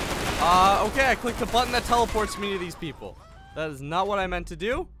 Okay. I clicked the button that teleports me to these people. That is not what I meant to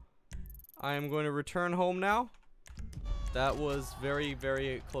do. I am going to return home now. That was very,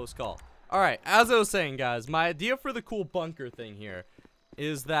 very close call. Alright, as I was saying, guys, my idea for the cool bunker thing here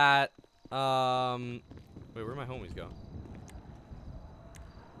is that, wait, where'd my homies go?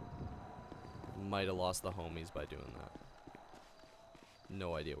 Might have lost the homies by doing that.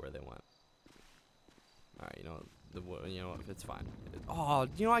 No idea where they went. Alright, you know, it's fine. Oh,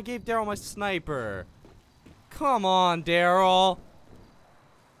 you know, I gave Daryl my sniper. Come on, Daryl.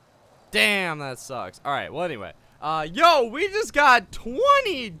 Damn, that sucks. Alright, well, anyway. Yo, we just got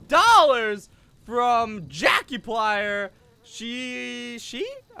 $20 from Jackie Plier. She?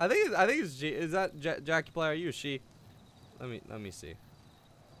 I think it's G. Is that Jackie Plier? You? She? Let me see.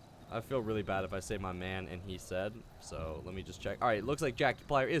 I feel really bad if I say my man and he said. So let me just check. All right, looks like Jackie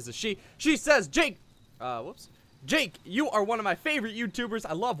Plier is a she. She says, Jake. Whoops. Jake, you are one of my favorite YouTubers.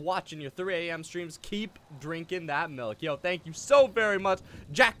 I love watching your 3 a.m. streams. Keep drinking that milk. Yo, thank you so very much,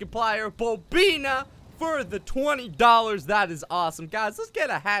 Jackie Plier Bobina, for the $20. That is awesome, guys. Let's get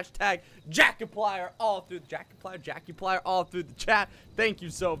a hashtag Jackie all through Jackie Plier all through the chat. Thank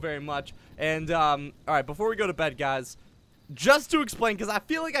you so very much. And all right, before we go to bed, guys, just to explain, because I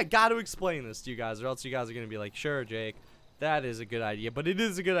feel like I got to explain this to you guys, or else you guys are gonna be like, sure, Jake, that is a good idea. But it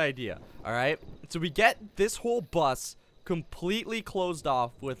is a good idea. All right. So we get this whole bus completely closed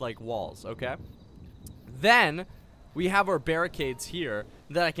off with like walls. Okay. Then we have our barricades here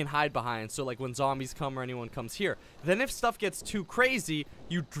that I can hide behind, so like when zombies come or anyone comes here. Then if stuff gets too crazy,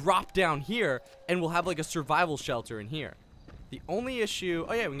 you drop down here and we'll have like a survival shelter in here. The only issue...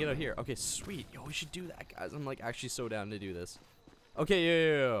 Oh yeah, we can get out here. Okay, sweet. Yo, we should do that, guys. I'm like actually so down to do this. Okay,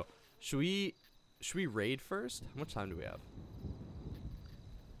 yo. Should we raid first? How much time do we have?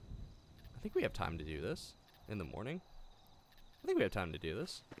 I think we have time to do this in the morning. I think we have time to do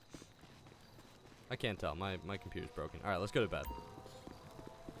this. I can't tell. My computer's broken. All right, let's go to bed.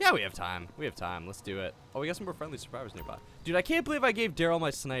 Yeah, we have time. We have time. Let's do it. Oh, we got some more friendly survivors nearby. Dude, I can't believe I gave Daryl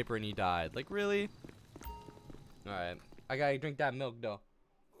my sniper and he died. Like, really? All right. I gotta drink that milk, though.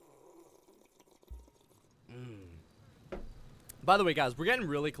 By the way, guys, we're getting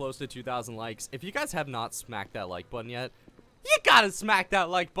really close to 2,000 likes. If you guys have not smacked that like button yet, you gotta smack that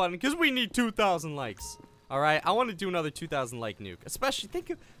like button because we need 2,000 likes. All right? I want to do another 2,000 like nuke. Especially,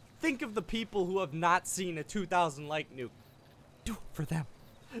 think of the people who have not seen a 2,000 like nuke. Do it for them.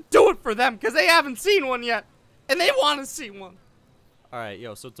 Do it for them because they haven't seen one yet. And they want to see one. All right,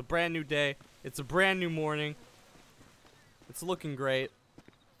 yo, so it's a brand new day. It's a brand new morning. It's looking great.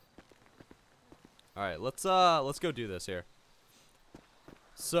 All right, let's go do this here.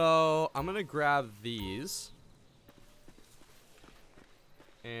 So, I'm going to grab these.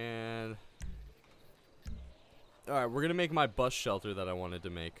 And all right, we're going to make my bus shelter that I wanted to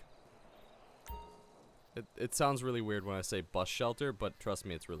make. It sounds really weird when I say bus shelter, but trust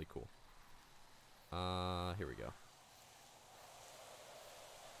me, it's really cool. Here we go.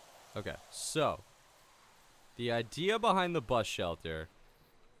 Okay, so the idea behind the bus shelter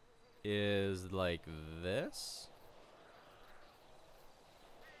is like this.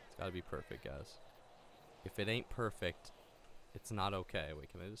 It's gotta be perfect, guys. If it ain't perfect, it's not okay.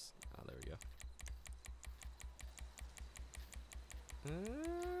 Wait, can I just... Oh, there we go.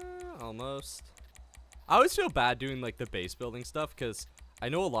 Almost. I always feel bad doing like the base building stuff because I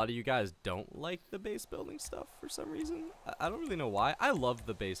know a lot of you guys don't like the base building stuff for some reason. I don't really know why. I love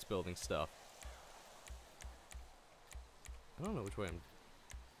the base building stuff. I don't know which way I'm...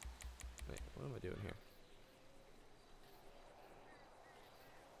 Wait, what am I doing here?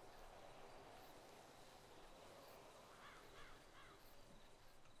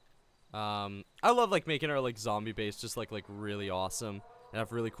 I love like making our like zombie base just like really awesome and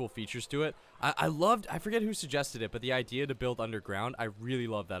have really cool features to it. I forget who suggested it, but the idea to build underground, I really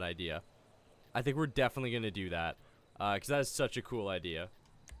love that idea. I think we're definitely going to do that because that is such a cool idea.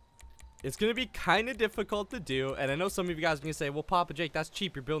 It's going to be kind of difficult to do, and I know some of you guys are going to say, well, Papa Jake, that's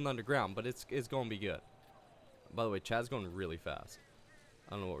cheap, you're building underground, but it's going to be good. By the way, Chad's going really fast.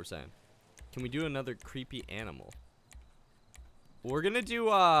 I don't know what we're saying. Can we do another creepy animal? We're gonna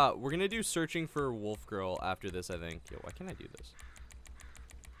do searching for Wolf Girl after this, I think. Yo, why can't I do this?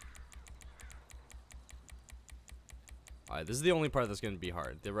 Alright, this is the only part that's gonna be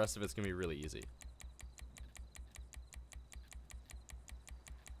hard. The rest of it's gonna be really easy.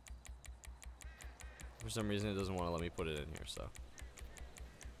 For some reason it doesn't want to let me put it in here, so.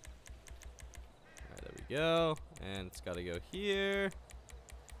 Alright, there we go. And it's gotta go here.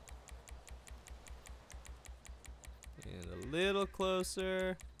 And a little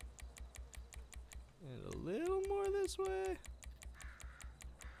closer. And a little more this way.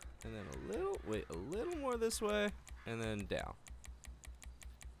 And then a little more this way. And then down.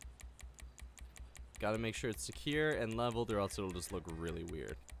 Gotta make sure it's secure and leveled or else it'll just look really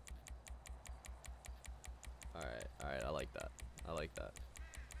weird. Alright, I like that. I like that.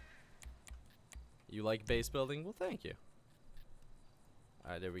 You like base building? Well, thank you.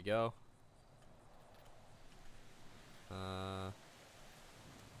 Alright, there we go. Alright,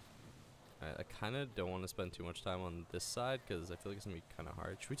 I kind of don't want to spend too much time on this side because I feel like it's going to be kind of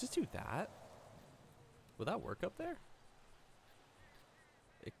hard. Should we just do that? Will that work up there?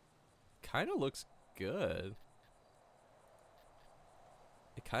 It kind of looks good.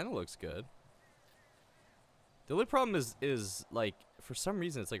 It kind of looks good. The only problem is like, for some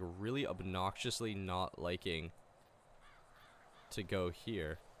reason, it's like really obnoxiously not liking to go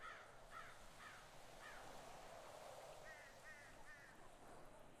here.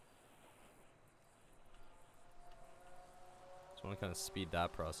 I want to kind of speed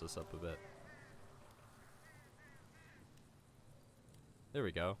that process up a bit. There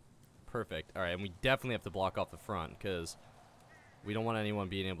we go. Perfect. Alright, and we definitely have to block off the front because we don't want anyone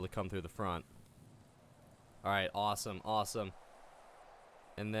being able to come through the front. Alright, awesome, awesome.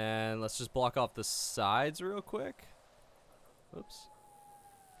 And then let's just block off the sides real quick. Oops.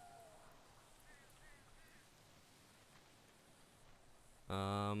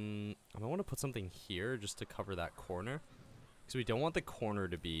 I might want to put something here just to cover that corner. So we don't want the corner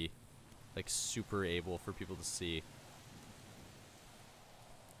to be like super able for people to see.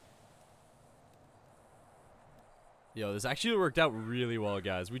 Yo, this actually worked out really well,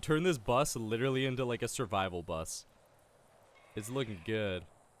 guys. We turned this bus literally into like a survival bus. It's looking good.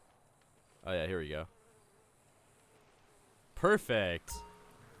 Oh yeah, here we go. Perfect.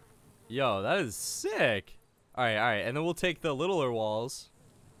 Yo, that is sick. Alright, and then we'll take the littler walls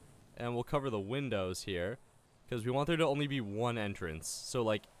and we'll cover the windows here. Because we want there to only be one entrance. So,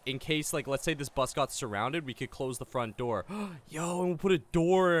 like, in case, like, let's say this bus got surrounded, we could close the front door. Yo, and we'll put a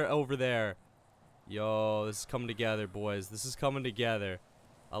door over there. Yo, this is coming together, boys. This is coming together.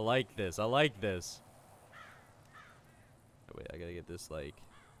 I like this. I like this. Oh, wait, I gotta get this, like,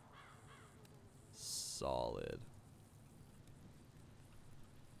 solid.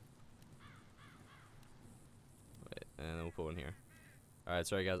 Wait, and then we'll put one here. Alright,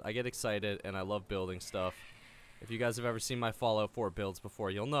 sorry, guys. I get excited, and I love building stuff. If you guys have ever seen my Fallout 4 builds before,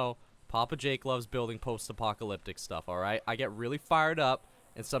 you'll know Papa Jake loves building post-apocalyptic stuff, alright? I get really fired up,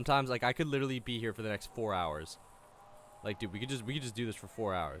 and sometimes, like, I could literally be here for the next 4 hours. Like, dude, we could just do this for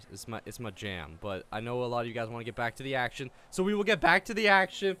 4 hours. It's my jam. But I know a lot of you guys want to get back to the action, so we will get back to the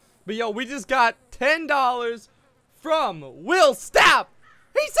action. But yo, we just got $10 from Will Stapp.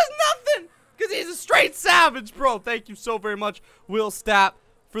 He says nothing because he's a straight savage, bro. Thank you so very much, Will Stapp,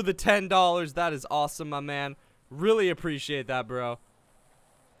 for the $10. That is awesome, my man. Really appreciate that, bro.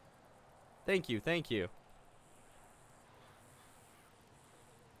 Thank you, thank you.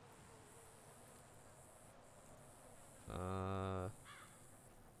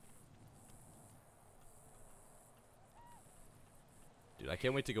 Dude, I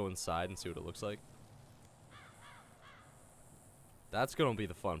can't wait to go inside and see what it looks like. That's gonna be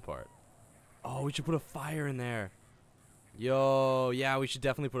the fun part. Oh, we should put a fire in there. Yo, yeah, we should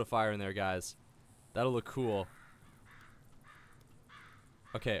definitely put a fire in there, guys. That'll look cool.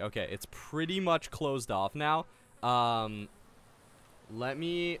 Okay, okay, it's pretty much closed off now. Let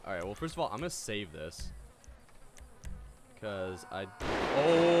me... Alright, well, first of all, I'm gonna save this. Because I...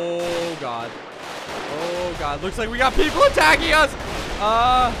 Oh, God. Oh, God. Looks like we got people attacking us!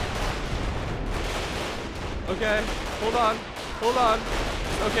 Okay, hold on. Hold on.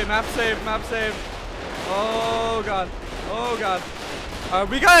 Okay, map saved, map saved. Oh, God. Oh, God.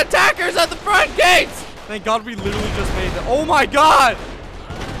 We got attackers at the front gates! Thank God we literally just made that. Oh, my God!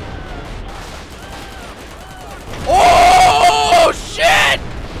 Oh, shit!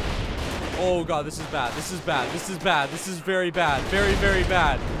 Oh, God, this is bad. This is bad. This is bad. This is very bad. Very, very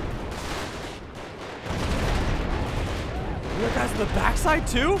bad. We got guys on the backside,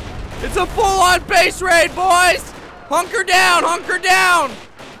 too? It's a full-on base raid, boys! Hunker down! Hunker down!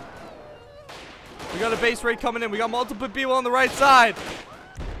 We got a base raid coming in. We got multiple people on the right side.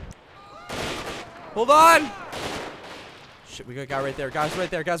 Hold on! Shit, we got a guy right there. Guys right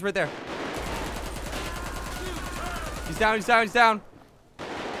there. Guys right there. He's down, he's down, he's down.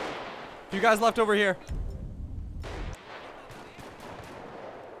 You guys left over here.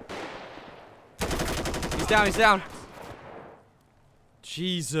 He's down, he's down.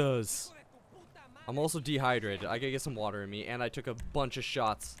 Jesus. I'm also dehydrated. I gotta get some water in me, and I took a bunch of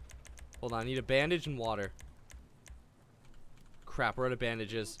shots. Hold on, I need a bandage and water. Crap, we're out of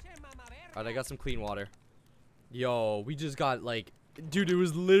bandages. Alright, I got some clean water. Yo, we just got, like... Dude, it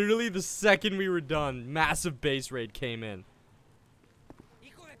was literally the second we were done. Massive base raid came in.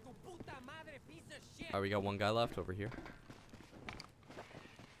 Alright, we got one guy left over here.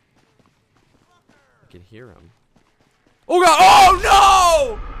 I can hear him. Oh, God!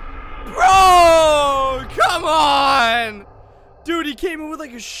 Oh, no! Bro! Come on! Dude, he came in with,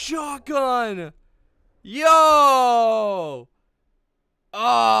 like, a shotgun. Yo!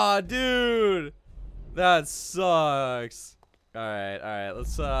 Ah, dude! That sucks. Alright,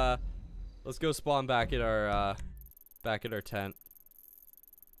 let's go spawn back at our tent.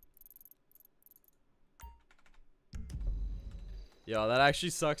 Yo, that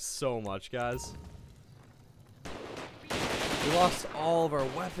actually sucks so much, guys. We lost all of our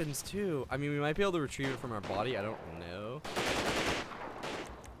weapons too. I mean, we might be able to retrieve it from our body, I don't know.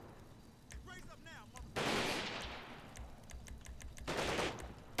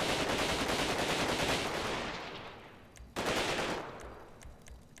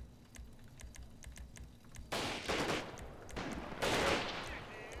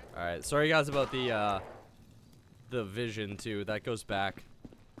 Alright, sorry guys about the vision too. That goes back.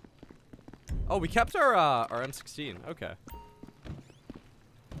 Oh, we kept our M16. Okay.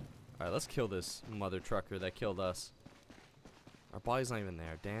 Alright, let's kill this mother trucker that killed us. Our body's not even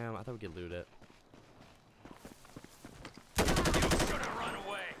there. Damn, I thought we could loot it. You should have run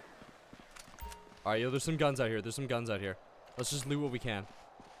away. Alright, yo, there's some guns out here. There's some guns out here. Let's just loot what we can.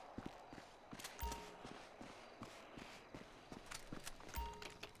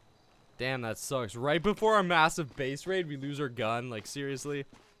 Damn, that sucks. Right before our massive base raid, we lose our gun. Like, seriously?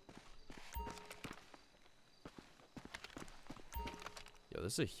 Yo,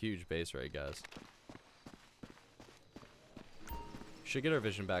 this is a huge base raid, guys. Should get our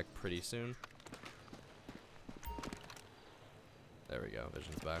vision back pretty soon. There we go.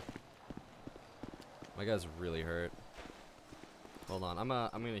 Vision's back. My guy's really hurt. Hold on. I'm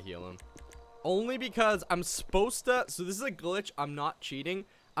gonna heal him. Only because I'm supposed to. So this is a glitch. I'm not cheating.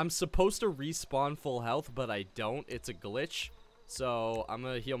 I'm supposed to respawn full health, but I don't. It's a glitch. So I'm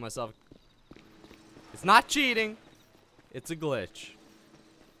gonna heal myself. It's not cheating. It's a glitch.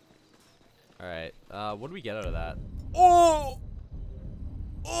 Alright. What do we get out of that? Oh!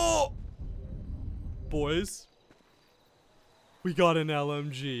 Oh! Boys. We got an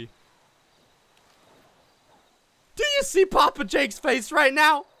LMG. Do you see Papa Jake's face right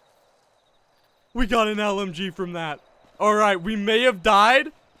now? We got an LMG from that. Alright, we may have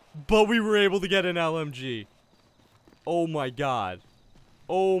died, but we were able to get an LMG. Oh my god.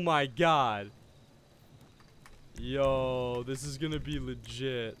 Oh my god. Yo, this is gonna be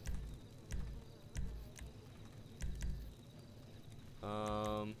legit.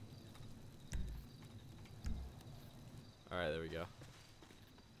 Alright, there we go.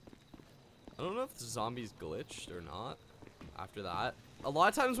 I don't know if the zombies glitched or not after that. A lot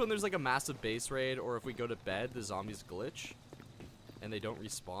of times when there's like a massive base raid or if we go to bed, the zombies glitch and they don't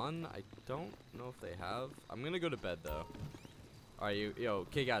respawn. I don't know if they have. I'm gonna go to bed though. Alright,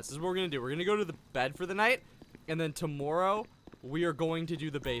 okay guys, this is what we're gonna do. We're gonna go to the bed for the night, and then tomorrow we are going to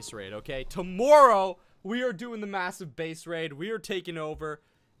do the base raid, okay? Tomorrow we are doing the massive base raid. We are taking over,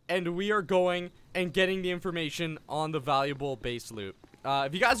 and we are going and getting the information on the valuable base loot.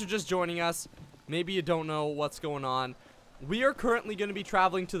 If you guys are just joining us, maybe you don't know what's going on. We are currently going to be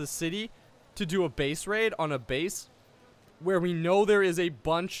traveling to the city to do a base raid on a base where we know there is a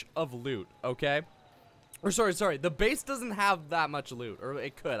bunch of loot, okay? Or sorry, the base doesn't have that much loot, or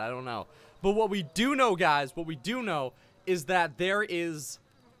it could, I don't know. But what we do know, guys, what we do know is that there is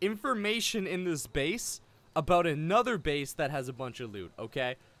information in this base about another base that has a bunch of loot,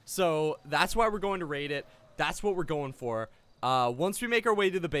 okay? So that's why we're going to raid it. That's what we're going for. Once we make our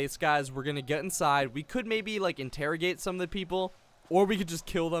way to the base, guys, we're gonna get inside. We could maybe like interrogate some of the people, or we could just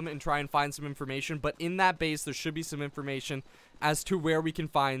kill them and try and find some information. But in that base, there should be some information as to where we can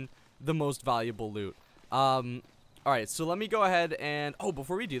find the most valuable loot. Alright, so let me go ahead and... Oh,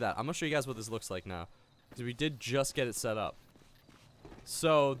 before we do that, I'm gonna show you guys what this looks like now, because we did just get it set up.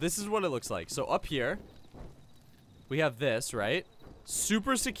 So this is what it looks like. So up here, we have this, right?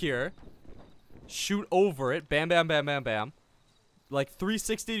 Super secure. Shoot over it. Bam, bam, bam, bam, bam. Like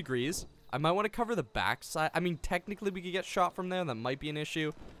 360 degrees. I might want to cover the backside. I mean, technically we could get shot from there. That might be an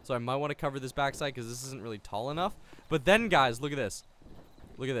issue. So I might want to cover this backside because this isn't really tall enough. But then, guys, look at this.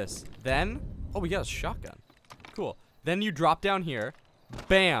 Look at this. Then, oh, we got a shotgun. Cool. Then you drop down here.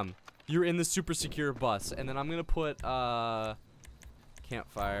 Bam. You're in the super secure bus. And then I'm going to put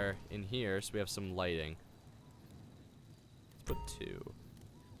campfire in here so we have some lighting. Let's put 2.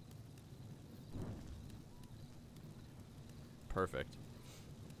 Perfect.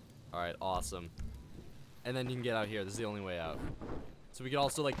 Alright, awesome. And then you can get out here. This is the only way out. So we can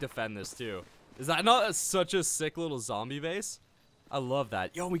also, like, defend this, too. Is that not such a sick little zombie base? I love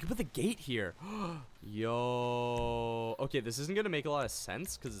that. Yo, we can put the gate here. Yo. Okay, this isn't going to make a lot of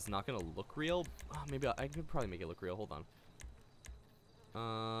sense because it's not going to look real. Oh, maybe I could probably make it look real. Hold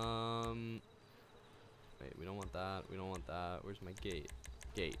on. Wait, we don't want that. We don't want that. Where's my gate?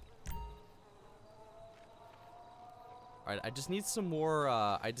 Gate. Alright, I just need some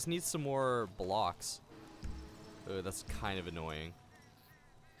more, blocks. Oh, that's kind of annoying.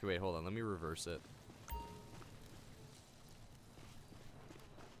 Okay, wait, hold on. Let me reverse it.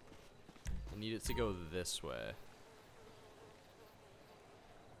 I need it to go this way.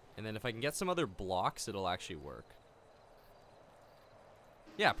 And then if I can get some other blocks, it'll actually work.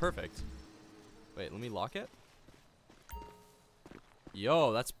 Yeah, perfect. Wait, let me lock it.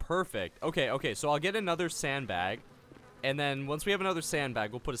 Yo, that's perfect. Okay, so I'll get another sandbag. And then once we have another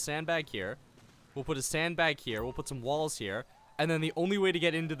sandbag, we'll put a sandbag here. We'll put a sandbag here. We'll put some walls here. And then the only way to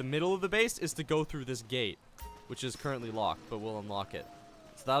get into the middle of the base is to go through this gate, which is currently locked, but we'll unlock it.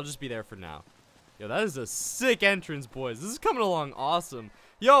 So that'll just be there for now. Yo, that is a sick entrance, boys. This is coming along awesome.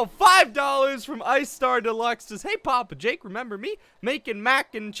 Yo, $5 from Ice Star Deluxe says, hey, Papa Jake, remember me making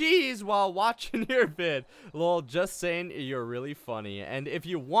mac and cheese while watching your vid? Lol, just saying, you're really funny. And if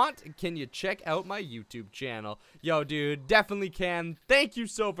you want, can you check out my YouTube channel? Yo, dude, definitely can. Thank you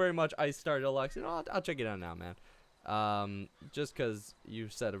so very much, Ice Star Deluxe. You know, I'll check it out now, man. Just because you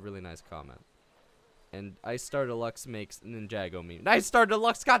said a really nice comment. And Ice Star Deluxe makes Ninjago memes. Ice Star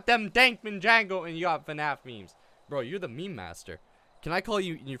Deluxe got them dank Ninjago, and you got FNAF memes. Bro, you're the meme master. Can I call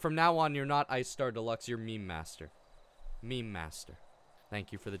you, from now on, you're not Ice Star Deluxe, you're Meme Master. Meme Master.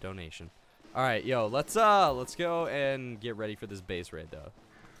 Thank you for the donation. Alright, yo, let's go and get ready for this base raid, though.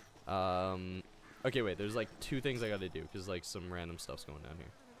 Okay, wait, there's, like, 2 things I gotta do, because, like, some random stuff's going down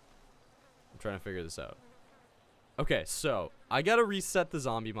here. I'm trying to figure this out. Okay, so I gotta reset the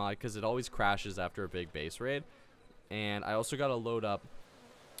zombie mod because it always crashes after a big base raid. And I also gotta load up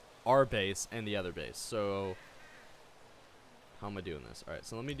our base and the other base. So how am I doing this? Alright,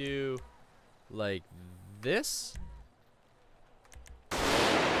 so let me do like this. Oh,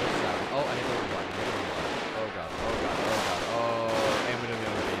 I hit the wrong button. Oh god, oh god, oh god. Oh, and we're doing the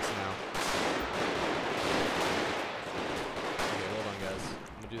other base now. Okay, hold on guys.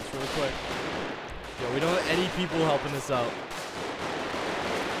 I'm gonna do this really quick. Yo, we don't have any people helping us out.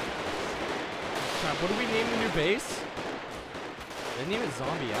 Crap, what do we name the new base? Did I name it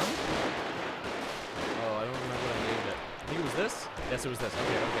Zombie M? Oh, I don't remember what I named it. I think it was this? Yes, it was this.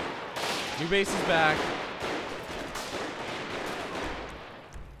 Okay, okay. New base is back.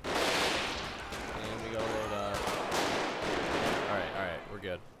 And we gotta load up. Alright, we're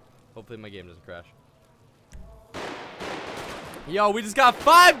good. Hopefully my game doesn't crash. Yo, we just got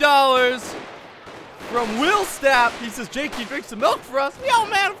 $5 from Will Stapp. He says, Jake, can you drink some milk for us? Yo,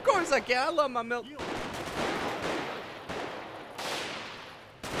 man, of course I can. I love my milk.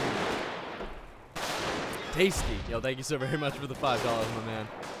 Tasty. Yo, thank you so very much for the $5, my man.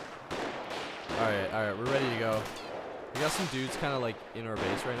 Alright, we're ready to go. We got some dudes kind of like in our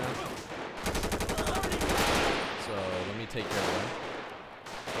base right now. So, let me take care of them.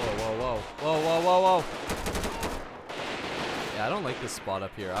 Whoa. Yeah, I don't like this spot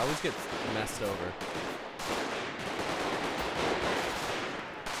up here. I always get messed over.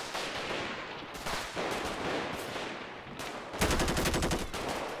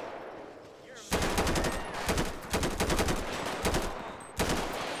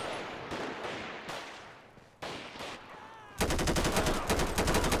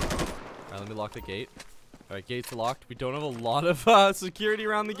 Let me lock the gate. Alright, gate's locked. We don't have a lot of security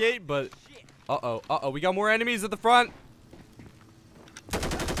around the gate, but we got more enemies at the front.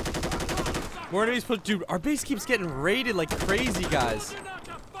 More enemies put. Dude, our base keeps getting raided like crazy, guys.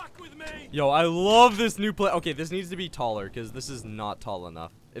 Yo, I love this new play. Okay, this needs to be taller because this is not tall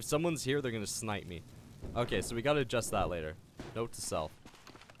enough. If someone's here, they're gonna snipe me. Okay, so we gotta adjust that later. Note to self.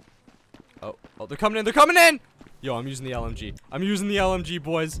 Oh, they're coming in. They're coming in. Yo, I'm using the LMG. I'm using the LMG,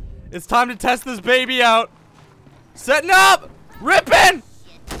 boys. It's time to test this baby out. Setting up! Ripping!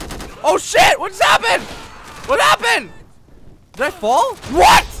 Oh shit! What just happened? What happened? Did I fall?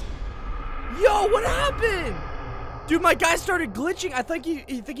 What? Yo, what happened? Dude, my guy started glitching. I think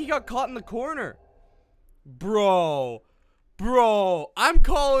he got caught in the corner. Bro, I'm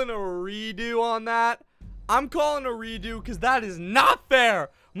calling a redo on that. I'm calling a redo because that is not fair.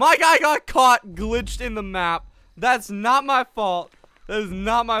 My guy got caught glitched in the map. That's not my fault. That is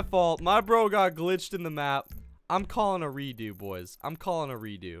not my fault. My bro got glitched in the map. I'm calling a redo, boys. I'm calling a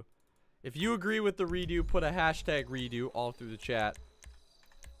redo. If you agree with the redo, put a hashtag redo all through the chat.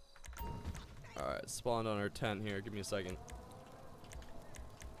 Alright, spawned on our tent here. Give me a second.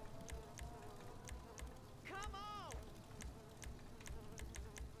 Come on!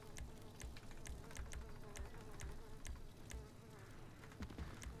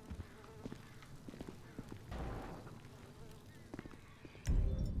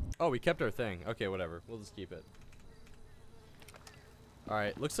 Oh, we kept our thing. Okay, whatever. We'll just keep it.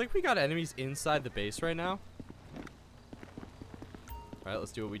 Alright, looks like we got enemies inside the base right now. Alright,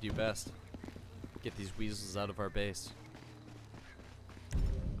 let's do what we do best. Get these weasels out of our base.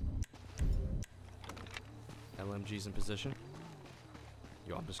 LMG's in position.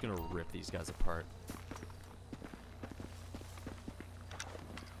 Yo, I'm just gonna rip these guys apart.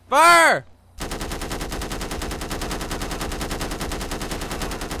 Fire!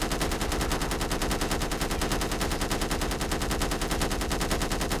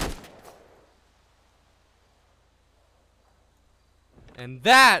 And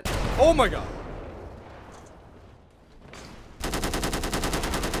that, oh my god.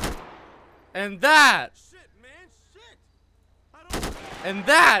 And that, Shit, man, shit. and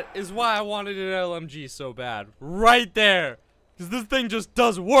that is why I wanted an LMG so bad. Right there. Because this thing just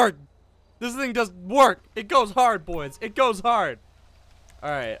does work. This thing does work. It goes hard, boys. It goes hard.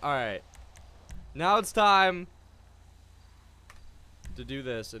 Alright. Now it's time to do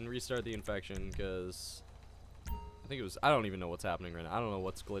this and restart the infection because I think it was, I don't even know what's happening right now. I don't know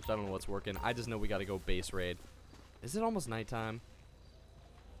what's glitched. I don't know what's working. I just know we got to go base raid. Is it almost nighttime?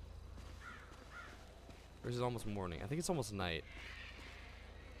 Or is it almost morning? I think it's almost night.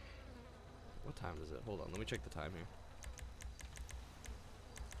 What time is it? Hold on. Let me check the time here.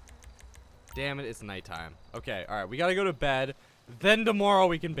 Damn it. It's nighttime. Okay. All right. We got to go to bed. Then tomorrow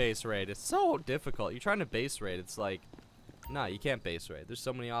we can base raid. It's so difficult. You're trying to base raid. It's like, nah, you can't base raid. There's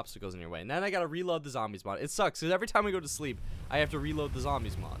so many obstacles in your way. And then I got to reload the zombies mod. It sucks because every time we go to sleep, I have to reload the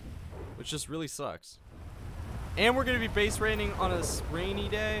zombies mod. which just really sucks. And we're gonna be base raiding on a rainy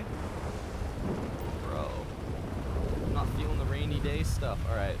day. Bro, I'm not feeling the rainy day stuff.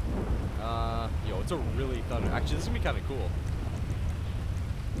 All right. Yo, it's a really thunder. Actually, this is gonna be kind of cool.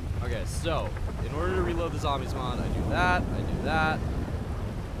 Okay, so in order to reload the zombies mod, I do that.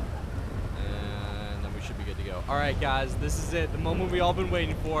 And then we should be good to go. All right, guys, this is it. The moment we all been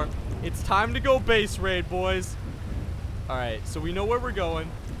waiting for. It's time to go base raid, boys. All right, so we know where we're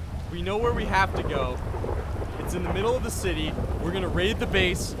going. We know where we have to go. It's in the middle of the city. We're gonna raid the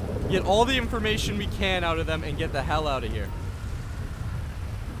base, get all the information we can out of them, and get the hell out of here.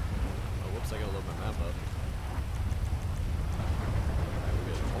 Oh, whoops, I gotta load my map up. Alright, we're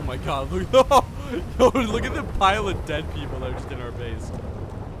good. Oh my god, look at the pile of dead people that are just in our base.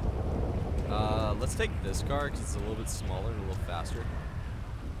 Let's take this car because it's a little bit smaller and a little faster.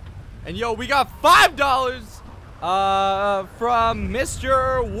 And yo, we got $5 from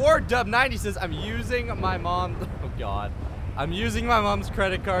Mr. Wardub90. Says, I'm using my mom. Oh god, I'm using my mom's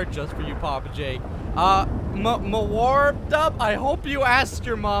credit card just for you, Papa Jake. Wardub, I hope you asked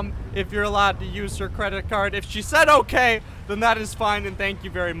your mom if you're allowed to use her credit card. If she said okay, then that is fine and thank you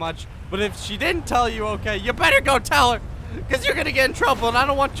very much. But if she didn't tell you okay, you better go tell her, because you're gonna get in trouble and I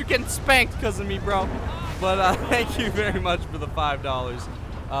don't want you getting spanked because of me, bro. But thank you very much for the $5.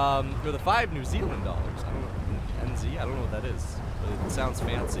 For the 5 New Zealand dollars. I don't know, NZ? I don't know what that is, but it sounds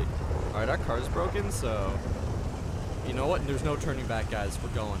fancy. Alright, our car's broken, so you know what? There's no turning back, guys. We're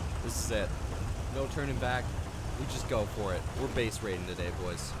going. This is it. No turning back. We just go for it. We're base raiding today,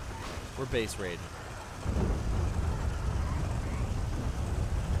 boys. We're base raiding.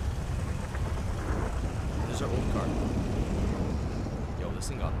 There's our old car. Yo, this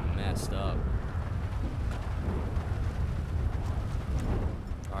thing got messed up.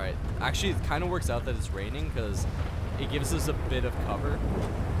 Alright, actually it kind of works out that it's raining because it gives us a bit of cover.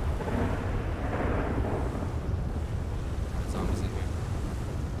 Zombies in here.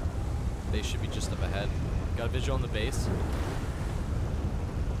 They should be just up ahead. Got a visual on the base.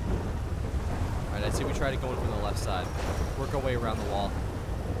 Alright, I say we try to go in from the left side. Work our way around the wall.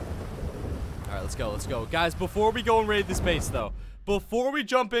 Alright, let's go, let's go. Guys, before we go and raid this base though, before we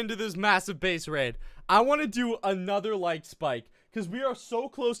jump into this massive base raid, I want to do another like spike. Because we are so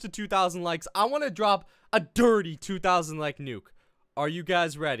close to 2,000 likes. I want to drop a dirty 2,000 like nuke. Are you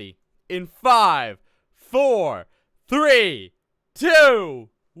guys ready? In 5, 4, 3, 2,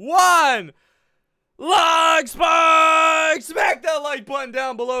 1. Like spike! Smack that like button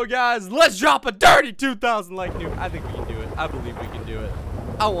down below, guys. Let's drop a dirty 2,000 like nuke. I think we can do it. I believe we can do it.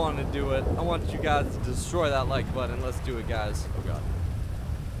 I want to do it. I want you guys to destroy that like button. Let's do it, guys. Oh, God.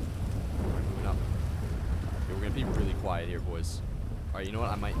 We're gonna be really quiet here, boys. All right, you know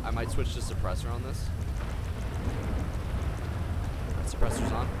what? I might switch to suppressor on this.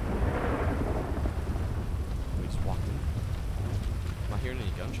 Suppressor's on. We just walked in. I'm not hearing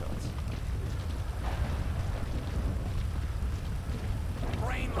any gunshots.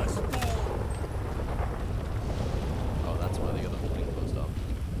 Brainless fool! Oh, that's why they got the whole thing closed off.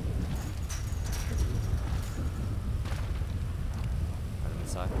 Right on the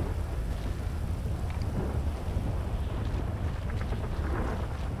side.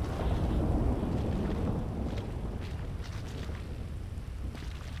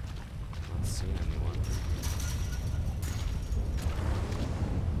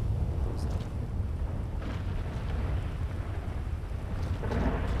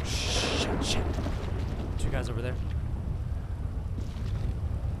 Shit. 2 guys over there.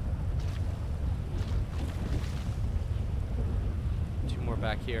 Two more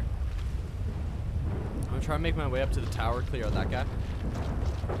back here. I'm gonna try and make my way up to the tower, clear out that guy.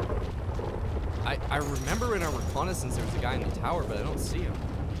 I remember in our reconnaissance there was a guy in the tower, but I don't see him.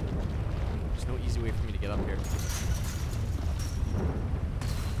 There's no easy way for me to get up here.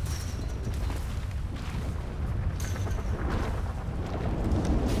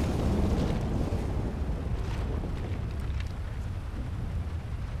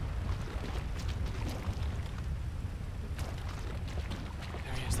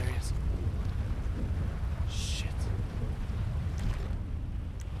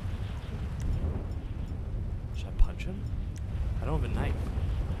 I don't have a knife.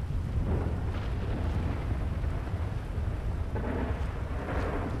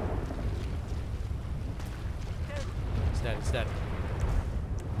 He's dead, he's dead.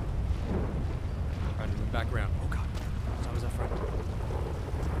 Alright, move back around. Oh god. Zombies up front.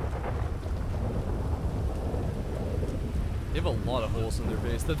 They have a lot of holes in their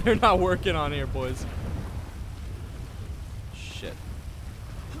base that they're not working on here, boys. Shit.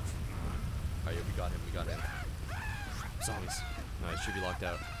 Alright, yeah, we got him, we got him. Zombies. No, it should be locked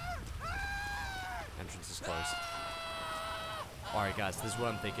out. Entrance is closed. Alright, guys, this is what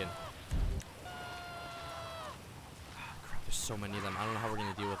I'm thinking. Crap, there's so many of them. I don't know how we're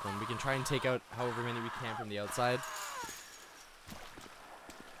going to deal with them. We can try and take out however many we can from the outside.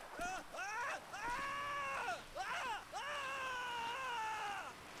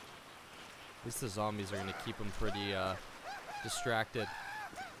 At least the zombies are going to keep them pretty distracted.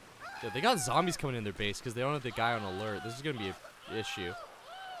 Dude, they got zombies coming in their base because they don't have the guy on alert. This is going to be an issue.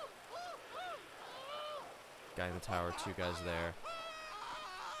 Guy in the tower, 2 guys there.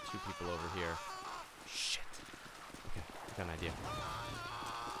 2 people over here. Shit. Okay, I got an idea.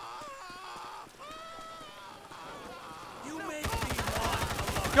 You make me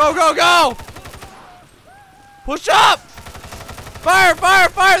want Go, go, go! Push up! Fire, fire,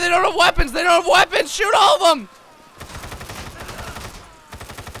 fire! They don't have weapons! They don't have weapons! Shoot all of them!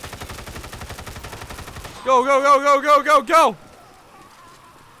 Go, go, go, go, go, go, go!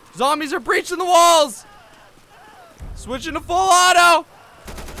 Zombies are breaching the walls! Switching to full auto!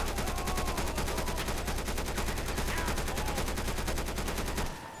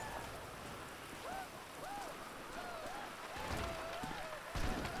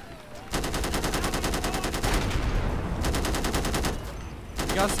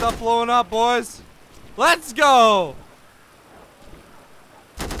 We got stuff blowing up, boys. Let's go!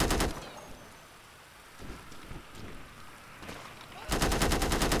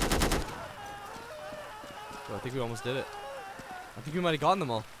 I think we almost did it. I think we might have gotten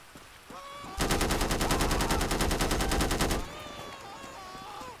them all.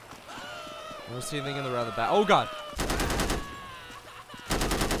 I don't see anything in the around the back. Oh god!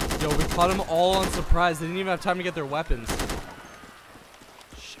 Yo, we caught them all on surprise. They didn't even have time to get their weapons.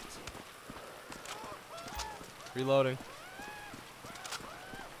 Shit. Reloading.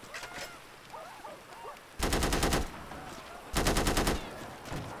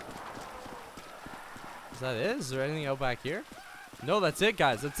 Is that it? Is there anything out back here? No, that's it,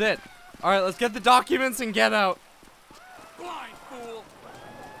 guys. That's it. Alright, let's get the documents and get out. blind fool.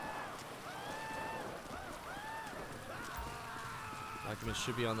 Documents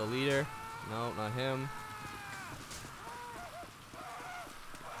should be on the leader. No, not him.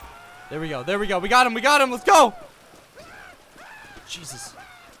 There we go. There we go. We got him. We got him. Let's go. Jesus.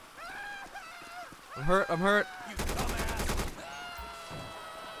 I'm hurt. I'm hurt.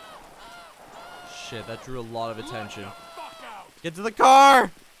 Shit, that drew a lot of attention. Get to the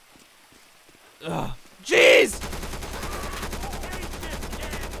car! Ugh. Jeez!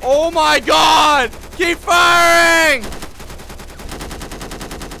 Oh my god! Keep firing!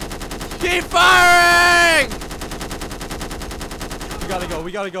 Keep firing! We gotta go,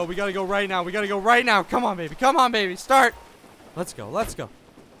 we gotta go, we gotta go right now, we gotta go right now. Come on, baby, start! Let's go, let's go.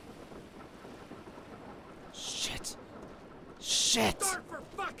 Shit. Shit! Start for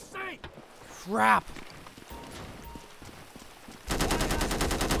fuck's sake! Crap!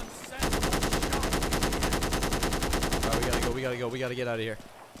 Alright, we gotta go, we gotta get out of here.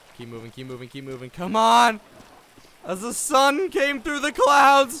 Keep moving, keep moving, keep moving. Come on! As the sun came through the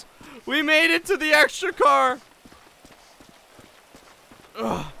clouds, we made it to the extra car!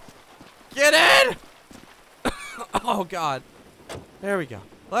 Ugh. Get in! Oh god. There we go.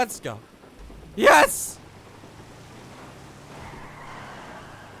 Let's go. Yes!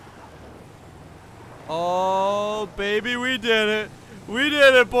 Oh, baby, we did it. We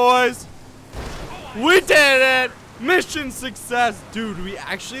did it, boys. We did it. Mission success. Dude, we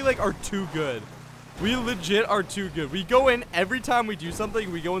actually, like, are too good. We legit are too good. We go in every time we do something.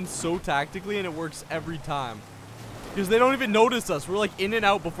 We go in so tactically, and it works every time. Because they don't even notice us. We're, like, in and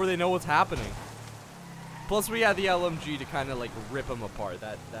out before they know what's happening. Plus, we had the LMG to kind of, like, rip them apart.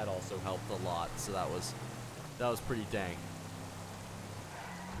 That also helped a lot. So that was pretty dang.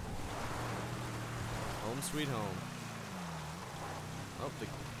 Home sweet home. Oh, the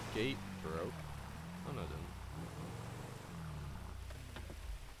gate broke. Oh, no, it didn't.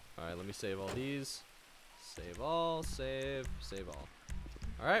 Alright, let me save all these. Save all, save all.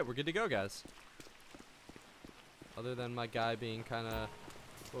 Alright, we're good to go, guys. Other than my guy being kind of...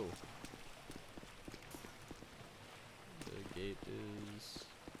 Whoa. The gate is...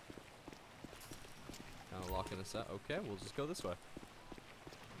 kind of locking us out. Okay, we'll just go this way.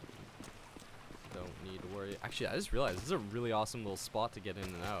 Don't need to worry. Actually, I just realized this is a really awesome little spot to get in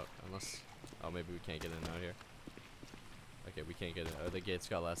and out. Unless... oh, maybe we can't get in and out here. Okay, we can't get in. Oh, the gates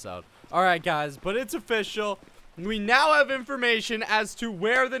got less out. Alright, guys, but it's official. We now have information as to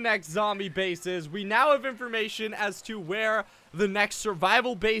where the next zombie base is. We now have information as to where the next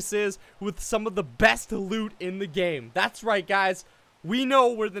survival base is with some of the best loot in the game. That's right, guys. We know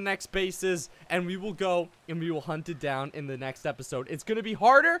where the next base is, and we will go and we will hunt it down in the next episode. It's going to be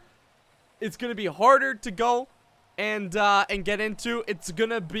harder. It's gonna be harder to go and get into. It's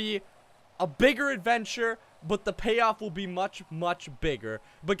gonna be a bigger adventure, but the payoff will be much, much bigger.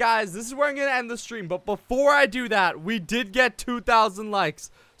 But guys, this is where I'm gonna end the stream. But before I do that, we did get 2,000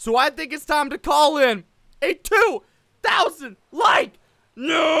 likes, so I think it's time to call in a 2,000 like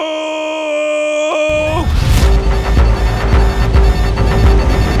no.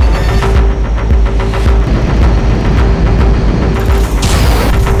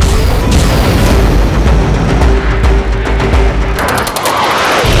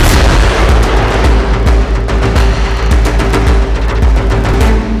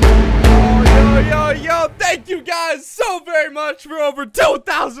 Thank you guys so very much for over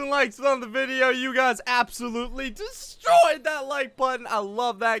 2,000 likes on the video. You guys absolutely destroyed that like button. I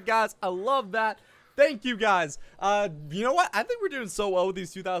love that, guys. I love that. Thank you guys. You know what? I think we're doing so well with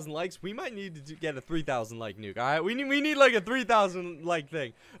these 2,000 likes. We might need to get a 3,000 like nuke. All right, we need like a 3,000 like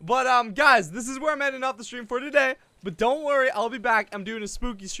thing. But guys, this is where I'm ending off the stream for today. But don't worry, I'll be back. I'm doing a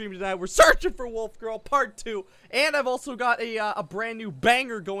spooky stream tonight. We're searching for Wolf Girl Part 2. And I've also got a brand new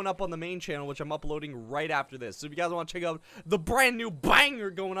banger going up on the main channel, which I'm uploading right after this. So if you guys want to check out the brand new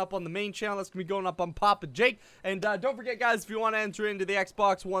banger going up on the main channel, that's going to be going up on Papa Jake. And don't forget, guys, if you want to enter into the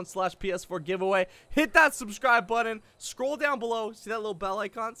Xbox One/PS4 giveaway, hit that subscribe button. Scroll down below. See that little bell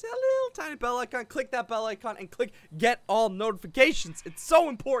icon? See that little tiny bell icon? Click that bell icon and click get all notifications. It's so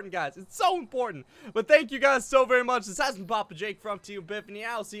important, guys. It's so important. But thank you guys so very much. This has been Papa Jake from Team Biffany.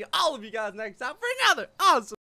 I'll see all of you guys next time for another awesome